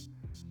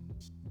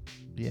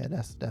 Yeah,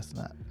 that's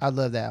not. I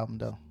love that album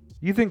though.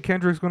 You think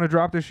Kendrick's gonna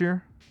drop this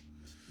year?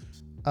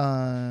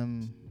 I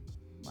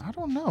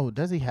don't know.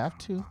 Does he have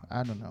to?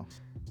 I don't know.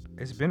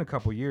 It's been a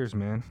couple years,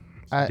 man.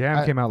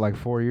 Damn came out like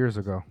 4 years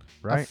ago,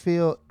 right?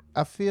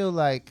 I feel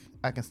like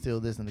I can still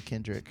listen to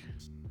Kendrick.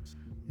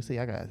 You see,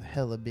 I got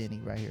hella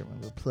Benny right here. One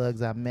of the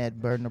plugs I met,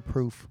 Burden of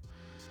Proof.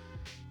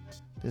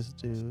 This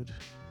dude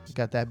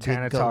got that big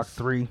Tana ghost. Talk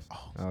 3.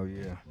 Oh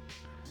yeah.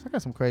 I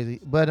got some crazy,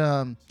 but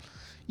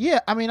yeah.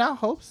 I mean, I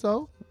hope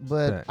so.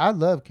 But I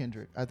love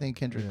Kendrick. I think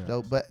Kendrick's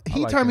dope. But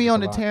he turned me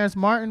on to Terrence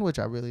Martin, which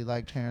I really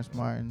like. Terrence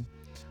Martin,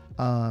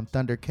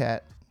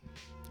 Thundercat,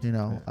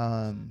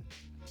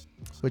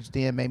 which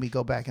then made me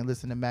go back and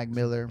listen to Mac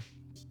Miller.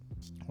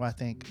 Well, I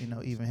think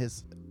even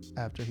his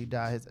after he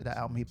died, the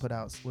album he put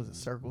out was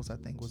Circles. I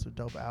think was a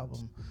dope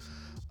album.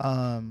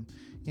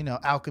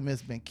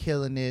 Alchemist been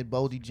killing it.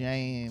 Boldy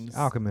James.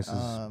 Alchemist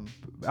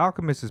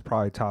is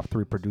probably top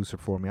 3 producer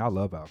for me. I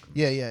love Alchemist.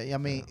 Yeah. I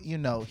mean,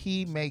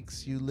 he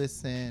makes you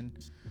listen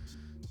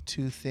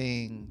to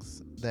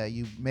things that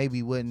you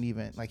maybe wouldn't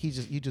even like. You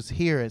just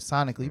hear it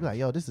sonically. You be like,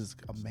 yo, this is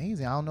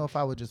amazing. I don't know if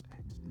I would just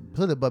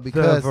put it, but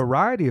because the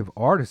variety of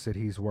artists that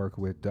he's worked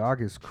with,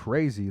 dog, is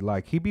crazy.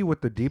 Like he be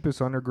with the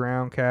deepest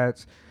underground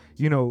cats.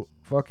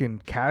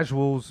 Fucking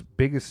Casual's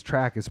biggest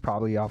track is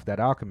probably off that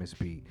Alchemist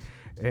beat.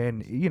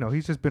 And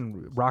he's just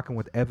been rocking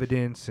with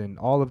Evidence and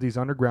all of these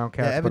underground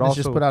cats, Evidence but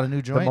also just put out a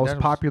new joint. The most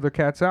popular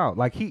cats out.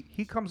 Like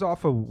he comes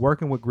off of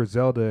working with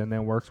Griselda and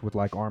then works with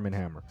like Arm &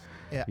 Hammer.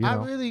 Yeah,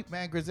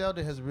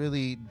 Griselda has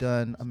really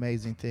done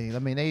amazing things. I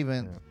mean,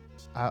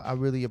 I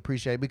really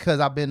appreciate it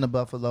because I've been to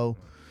Buffalo.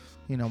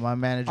 My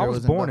manager was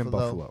was born in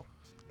Buffalo.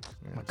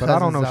 My But I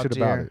don't cousin's know out shit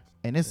about there, it.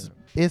 And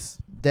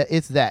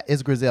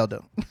it's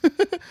Griselda.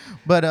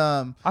 But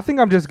I think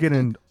I'm just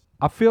getting.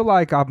 I feel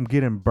like I'm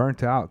getting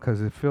burnt out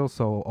because it feels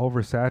so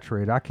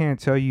oversaturated. I can't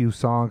tell you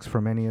songs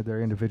from any of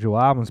their individual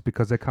albums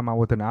because they come out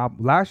with an album.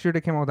 Last year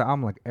they came out with an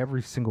album like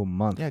every single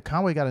month. yeah,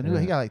 Conway got a new. Yeah.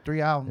 He got like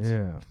 3 albums.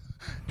 Yeah.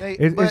 But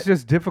It's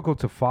just difficult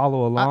to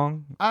follow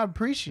along. I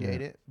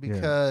appreciate it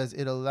because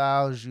it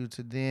allows you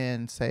to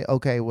then say,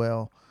 okay,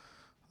 well,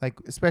 like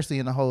especially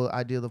in the whole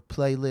idea of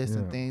playlists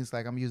and things.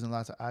 Like I'm using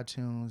lots of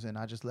iTunes and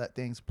I just let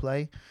things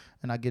play,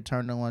 and I get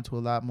turned on to a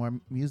lot more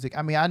music.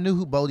 I mean, I knew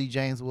who Bodie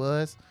James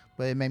was,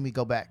 but it made me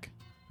go back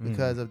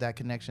because of that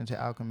connection to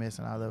Alchemist,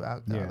 and I love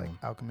like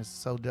Alchemist is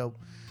so dope.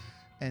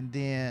 And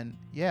then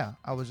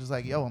I was just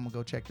like, yo, I'm gonna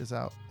go check this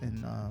out,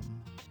 and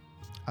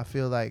I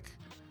feel like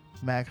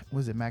Mac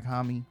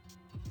Hami,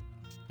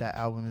 that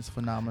album is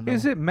phenomenal.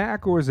 Is it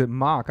Mac or is it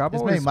Mock? I've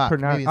It's always named Mock.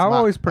 pronounced. Maybe it's I Mock.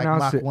 always Like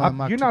pronounce Mock it. 1,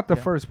 Mock You're 2, not the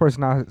yeah. first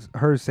person I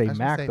heard say I should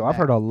Mac say though. I've Mac.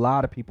 heard a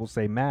lot of people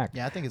say Mac.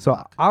 Yeah, I think it's So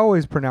Mock. I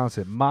always pronounce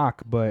it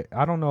Mock, but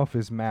I don't know if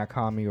it's Mac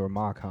Hami or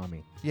Mock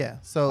Hami. Yeah,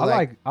 so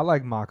I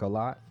like Mock a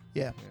lot.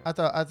 yeah. I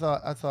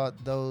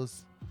thought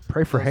those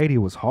Pray for Haiti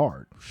was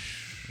hard.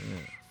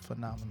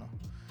 phenomenal.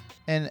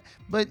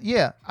 But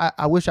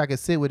I wish I could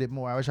sit with it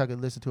more. I wish I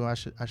could listen to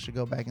it. I should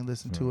go back and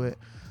listen to it.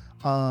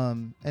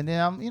 And then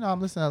I'm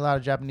listening to a lot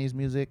of Japanese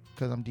music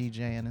because I'm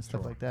DJing and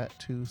stuff like that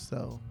too.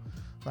 So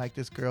like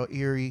this girl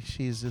Eri,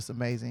 she's just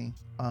amazing.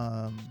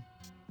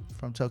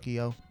 From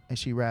Tokyo, and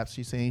she raps,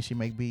 she sings, she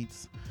make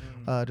beats.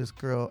 This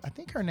girl, I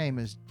think her name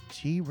is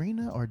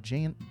G-Rina or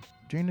Gina.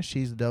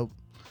 She's dope.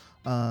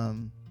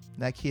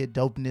 That kid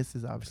Dopeness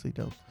is obviously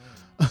dope.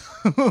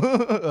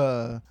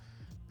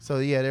 So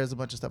yeah, there's a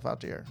bunch of stuff out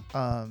there.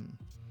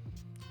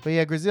 But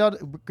yeah,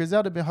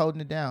 Griselda been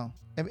holding it down.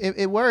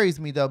 It worries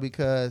me though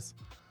because,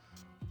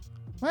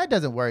 well, it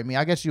doesn't worry me.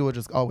 I guess you will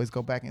just always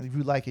go back, and if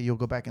you like it, you'll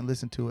go back and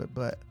listen to it.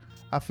 But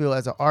I feel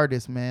as an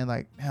artist, man,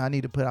 like I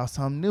need to put out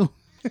something new,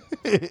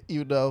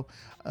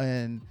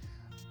 and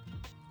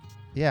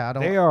yeah, I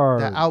don't. They are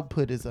the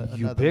output is another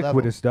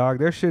ubiquitous, dog.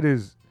 Their shit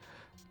is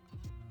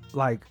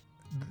like.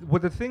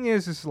 What the thing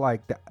is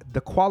like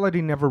the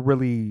quality never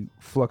really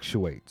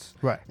fluctuates.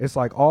 Right. It's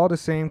like all the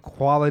same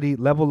quality,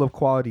 level of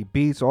quality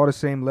beats, all the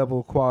same level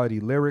of quality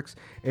lyrics,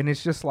 and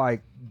it's just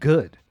like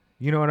good.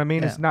 You know what I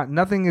mean? Yeah. It's not,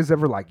 nothing is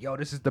ever like, yo,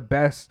 this is the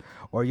best,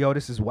 or yo,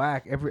 this is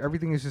whack.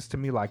 Everything is just to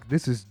me like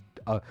this is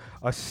a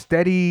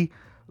steady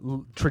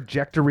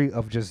trajectory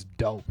of just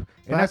dope,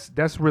 and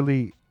that's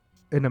really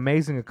an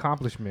amazing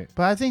accomplishment.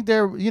 But I think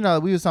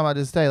we was talking about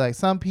this today. Like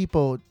some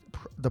people,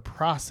 the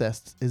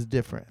process is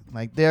different.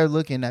 Like they're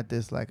looking at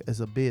this like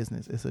it's a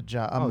business, it's a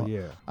job.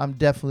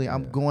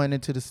 I'm going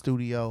into the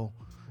studio,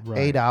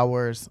 8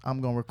 hours.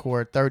 I'm gonna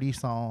record 30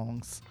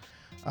 songs.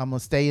 I'm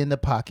gonna stay in the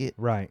pocket,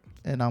 right?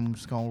 And I'm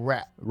just gonna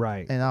rap,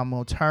 right? And I'm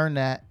gonna turn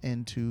that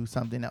into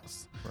something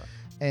else, right?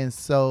 And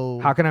so,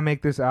 how can I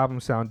make this album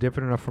sound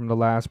different enough from the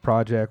last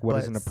project? What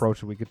is an approach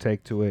that we could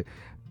take to it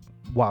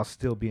while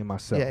still being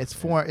myself? Yeah, it's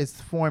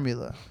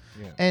formula,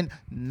 yeah. And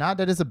not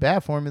that it's a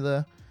bad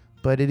formula.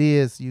 But it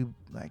is, you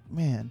like,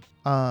 man.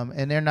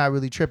 And they're not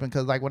really tripping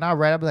because, like, when I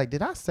write, I'll be like,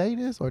 did I say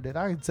this or did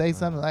I say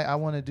something? Like, I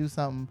want to do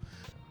something.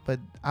 But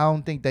I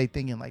don't think they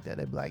thinking like that.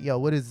 They be like, yo,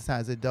 what is the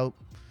sound? Is it dope?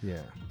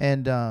 Yeah.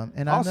 And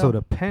also,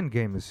 the pen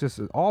game is just,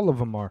 all of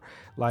them are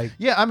like.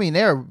 Yeah, I mean,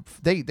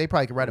 they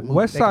probably could write a movie.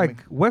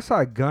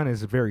 Westside Gun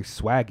is very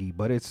swaggy,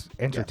 but it's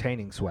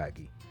entertaining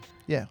swaggy.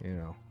 Yeah. You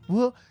know.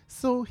 Well,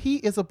 so he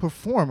is a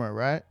performer,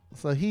 right?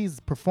 So he's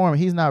performing.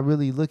 He's not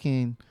really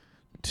looking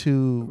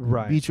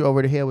to beat you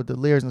over the head with the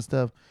lyrics and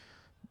stuff.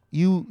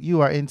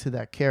 You are into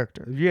that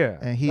character. Yeah,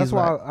 and that's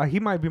why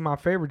he might be my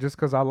favorite just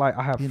because I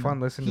have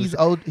fun listening. He's to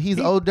old. He's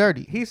Old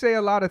Dirty. He say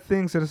a lot of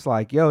things that it's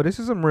like, yo, this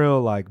is some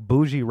real like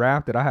bougie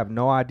rap that I have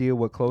no idea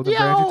what clothing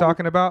brands you're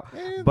talking about,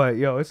 but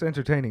yo, it's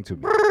entertaining to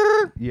me.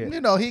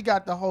 Yeah, he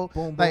got the whole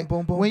boom, like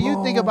boom, boom, when boom.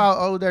 you think about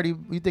Old Dirty,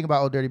 you think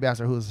about Old Dirty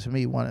Bastard, who's to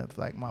me one of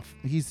like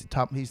he's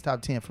top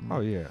 10 for me. Oh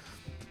yeah,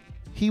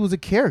 he was a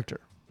character.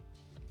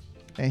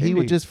 And he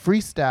would just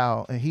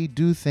freestyle and he'd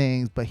do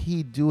things, but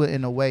he'd do it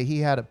in a way he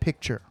had a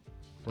picture.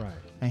 Right.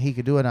 And he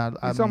could do it.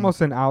 He's almost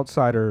an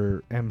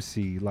outsider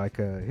MC. Like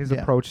his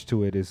approach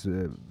to it is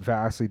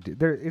vastly.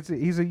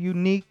 He's a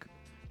unique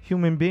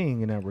human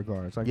being in that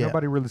regard. It's like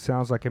nobody really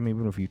sounds like him,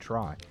 even if you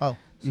try. Oh,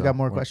 you got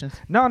more questions?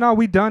 No,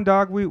 we done,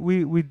 dog.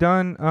 We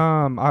done.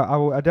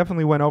 I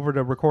definitely went over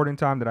the recording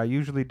time that I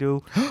usually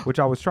do, which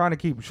I was trying to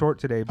keep short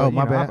today. But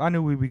my bad. I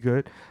knew we'd be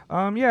good.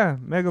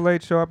 Mega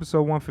Late Show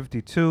episode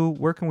 152.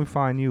 Where can we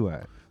find you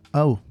at?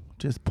 Oh,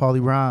 just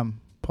Paulie Rhyme,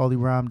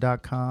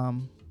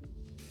 paulierhyme.com.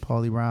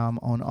 Paulie Rhyme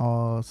on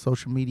all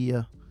social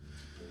media.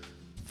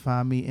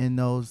 Find me in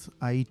those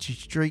Aichi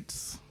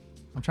streets.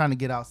 I'm trying to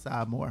get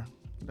outside more.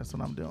 That's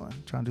what I'm doing.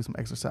 Trying to do some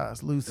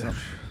exercise, lose some.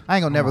 I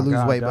ain't gonna never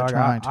lose weight, dog, but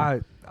trying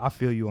to. I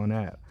feel you on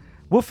that.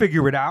 We'll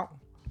figure it out.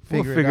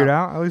 We'll figure it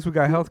out. At least we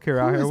got healthcare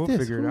out here. We'll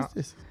figure it out.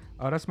 This?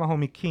 Oh, that's my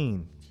homie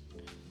Keen.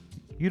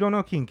 You don't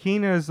know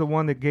Kinkina is the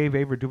one that gave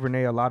Ava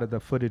DuVernay a lot of the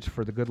footage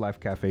for the Good Life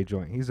Cafe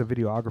joint. He's a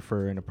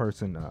videographer and a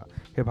person,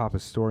 hip hop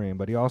historian,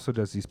 but he also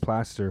does these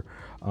plaster,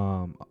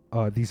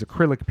 these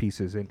acrylic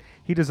pieces. And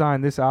he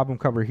designed this album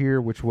cover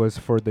here, which was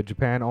for the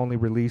Japan only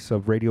release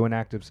of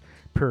Radioactive's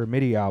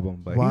Pyramidi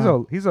album. But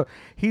Wow. he's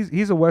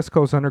a West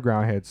Coast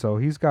underground head, so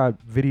he's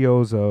got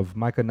videos of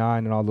Micah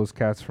 9 and all those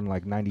cats from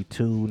like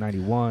 92,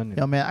 91.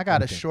 Yo, man, I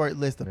got a everything. short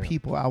list of Yeah.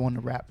 people I want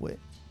to rap with.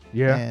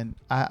 Yeah. And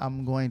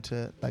I'm going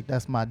to, like,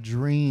 that's my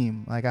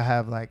dream. Like, I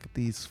have like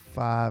these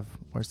 5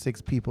 or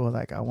 6 people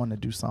like I want to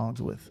do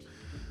songs with.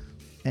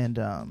 And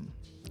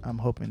I'm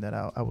hoping that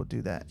I will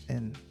do that.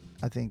 And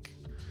I think,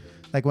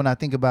 like, when I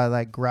think about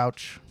like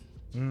Grouch,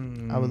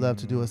 I would love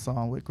to do a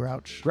song with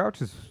Grouch.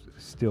 Grouch is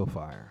still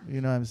fire. You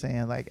know what I'm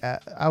saying? Like,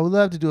 I would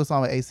love to do a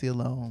song with AC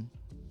Alone.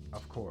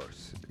 Of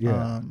course.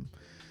 Yeah.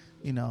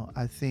 You know,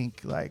 I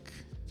think like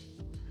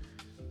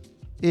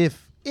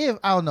if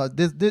I don't know,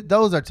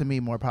 those are to me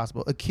more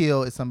possible.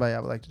 Akil is somebody I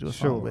would like to do a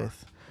Sure. song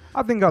with.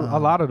 I think a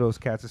lot of those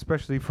cats,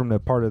 especially from the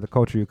part of the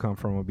culture you come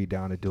from, will be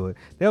down to do it.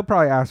 They'll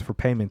probably ask for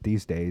payment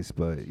these days,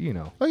 but you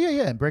know. Oh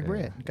yeah, break Yeah,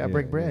 bread. You got to yeah,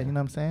 break bread. yeah. You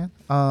know what I'm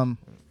saying?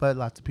 But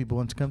lots of people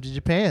want to come to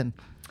Japan.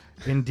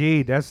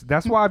 Indeed,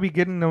 that's why I be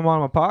getting them on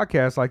my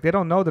podcast. Like they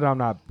don't know that I'm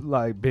not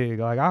like big.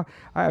 Like I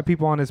have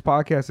people on this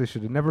podcast that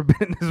should have never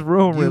been in this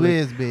room. You Really,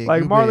 is big.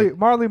 like You Marley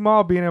big.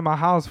 Mall being in my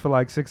house for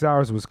like 6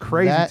 hours was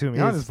crazy That to me.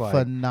 I was is just like,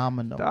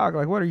 phenomenal. dog,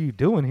 like what are you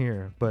doing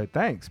here? But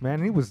thanks,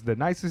 man. He was the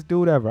nicest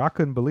dude ever. I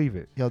couldn't believe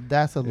it. Yo,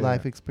 that's a Yeah.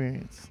 life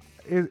experience.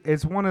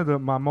 It's one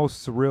of my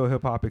most surreal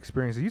hip hop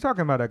experiences. You're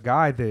talking about a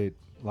guy that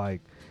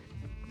like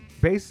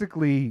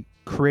basically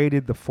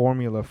created the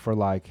formula for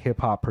like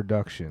hip hop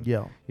production.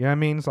 Yo. You know what I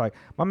mean? It's like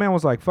my man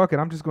was like, fuck it,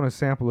 I'm just gonna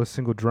sample a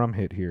single drum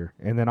hit here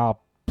and then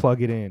I'll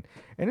plug it in.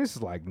 And this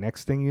is like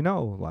next thing you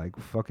know, like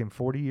fucking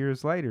 40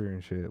 years later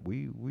and shit.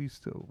 We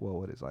still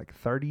what is like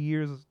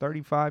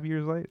 35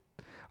 years later?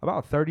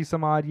 About 30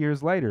 some odd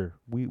years later,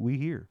 we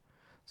here.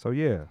 So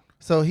yeah.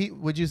 So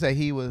would you say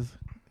he was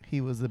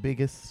the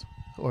biggest,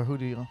 or who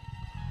do you?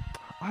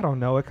 I don't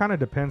know. It kind of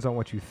depends on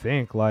what you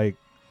think. Like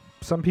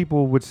some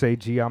people would say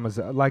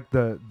Giamazza. Like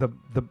the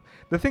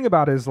thing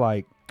about it is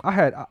like I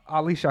had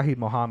Ali Shaheed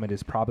Muhammad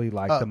is probably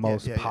like the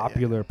most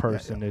popular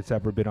person that's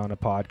ever been on a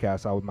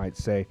podcast. I might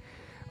say,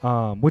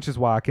 which is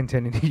why I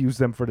continue to use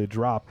them for the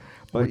drop.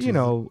 But Which you is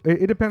know,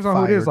 it depends on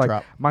who it is. fire Like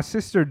drop. my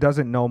sister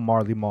doesn't know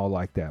Marley Marl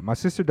like that. My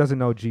sister doesn't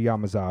know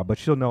Giamazza, but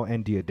she'll know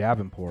India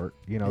Davenport.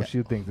 You know, Yeah.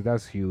 she'll think that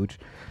that's huge.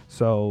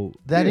 So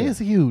That yeah. is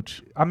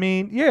huge. I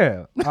mean,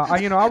 yeah.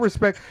 I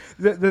respect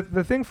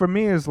the thing for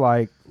me is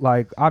like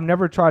I've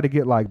never tried to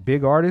get like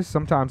big artists.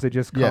 Sometimes they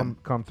just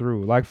come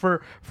through. Like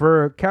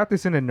for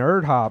Cactus and the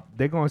Nerd Hop,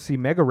 they're gonna see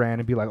Mega Ran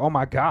and be like, oh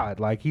my god,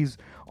 like he's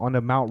on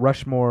the Mount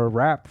Rushmore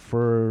rap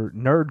for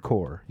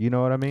nerdcore. You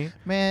know what I mean?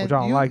 Man, Which I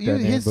don't like that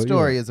name, his but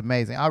story yeah. is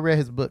amazing. I read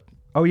his book.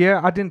 Oh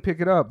yeah, I didn't pick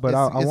it up, but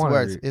I it's want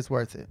worth to. it's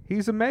worth it.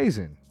 He's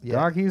amazing. Yeah.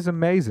 Dog, he's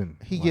amazing.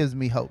 He Like, gives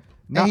me hope.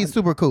 Not- And he's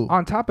super cool.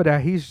 on top of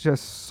that, he's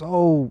just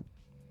so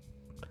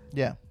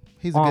Yeah.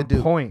 He's a on good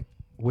dude. point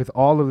with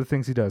all of the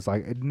things he does.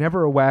 Like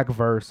never a whack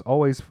verse,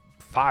 always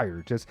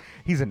fire. Just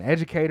he's an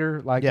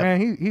educator. Like Yeah.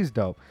 man, he's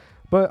dope.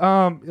 But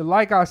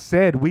like I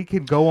said, we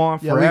can go on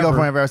Yeah, forever. we go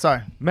forever.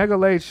 Sorry. Mega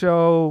Late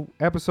Show,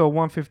 episode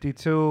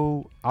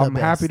 152. I'm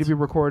happy to best. be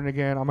recording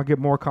again. I'm gonna get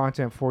more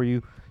content for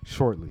you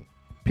shortly.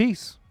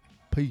 Peace.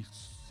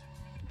 Peace.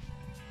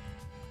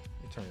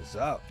 Let me turn this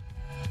up.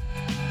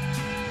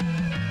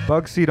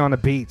 Bug Seat on the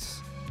beats.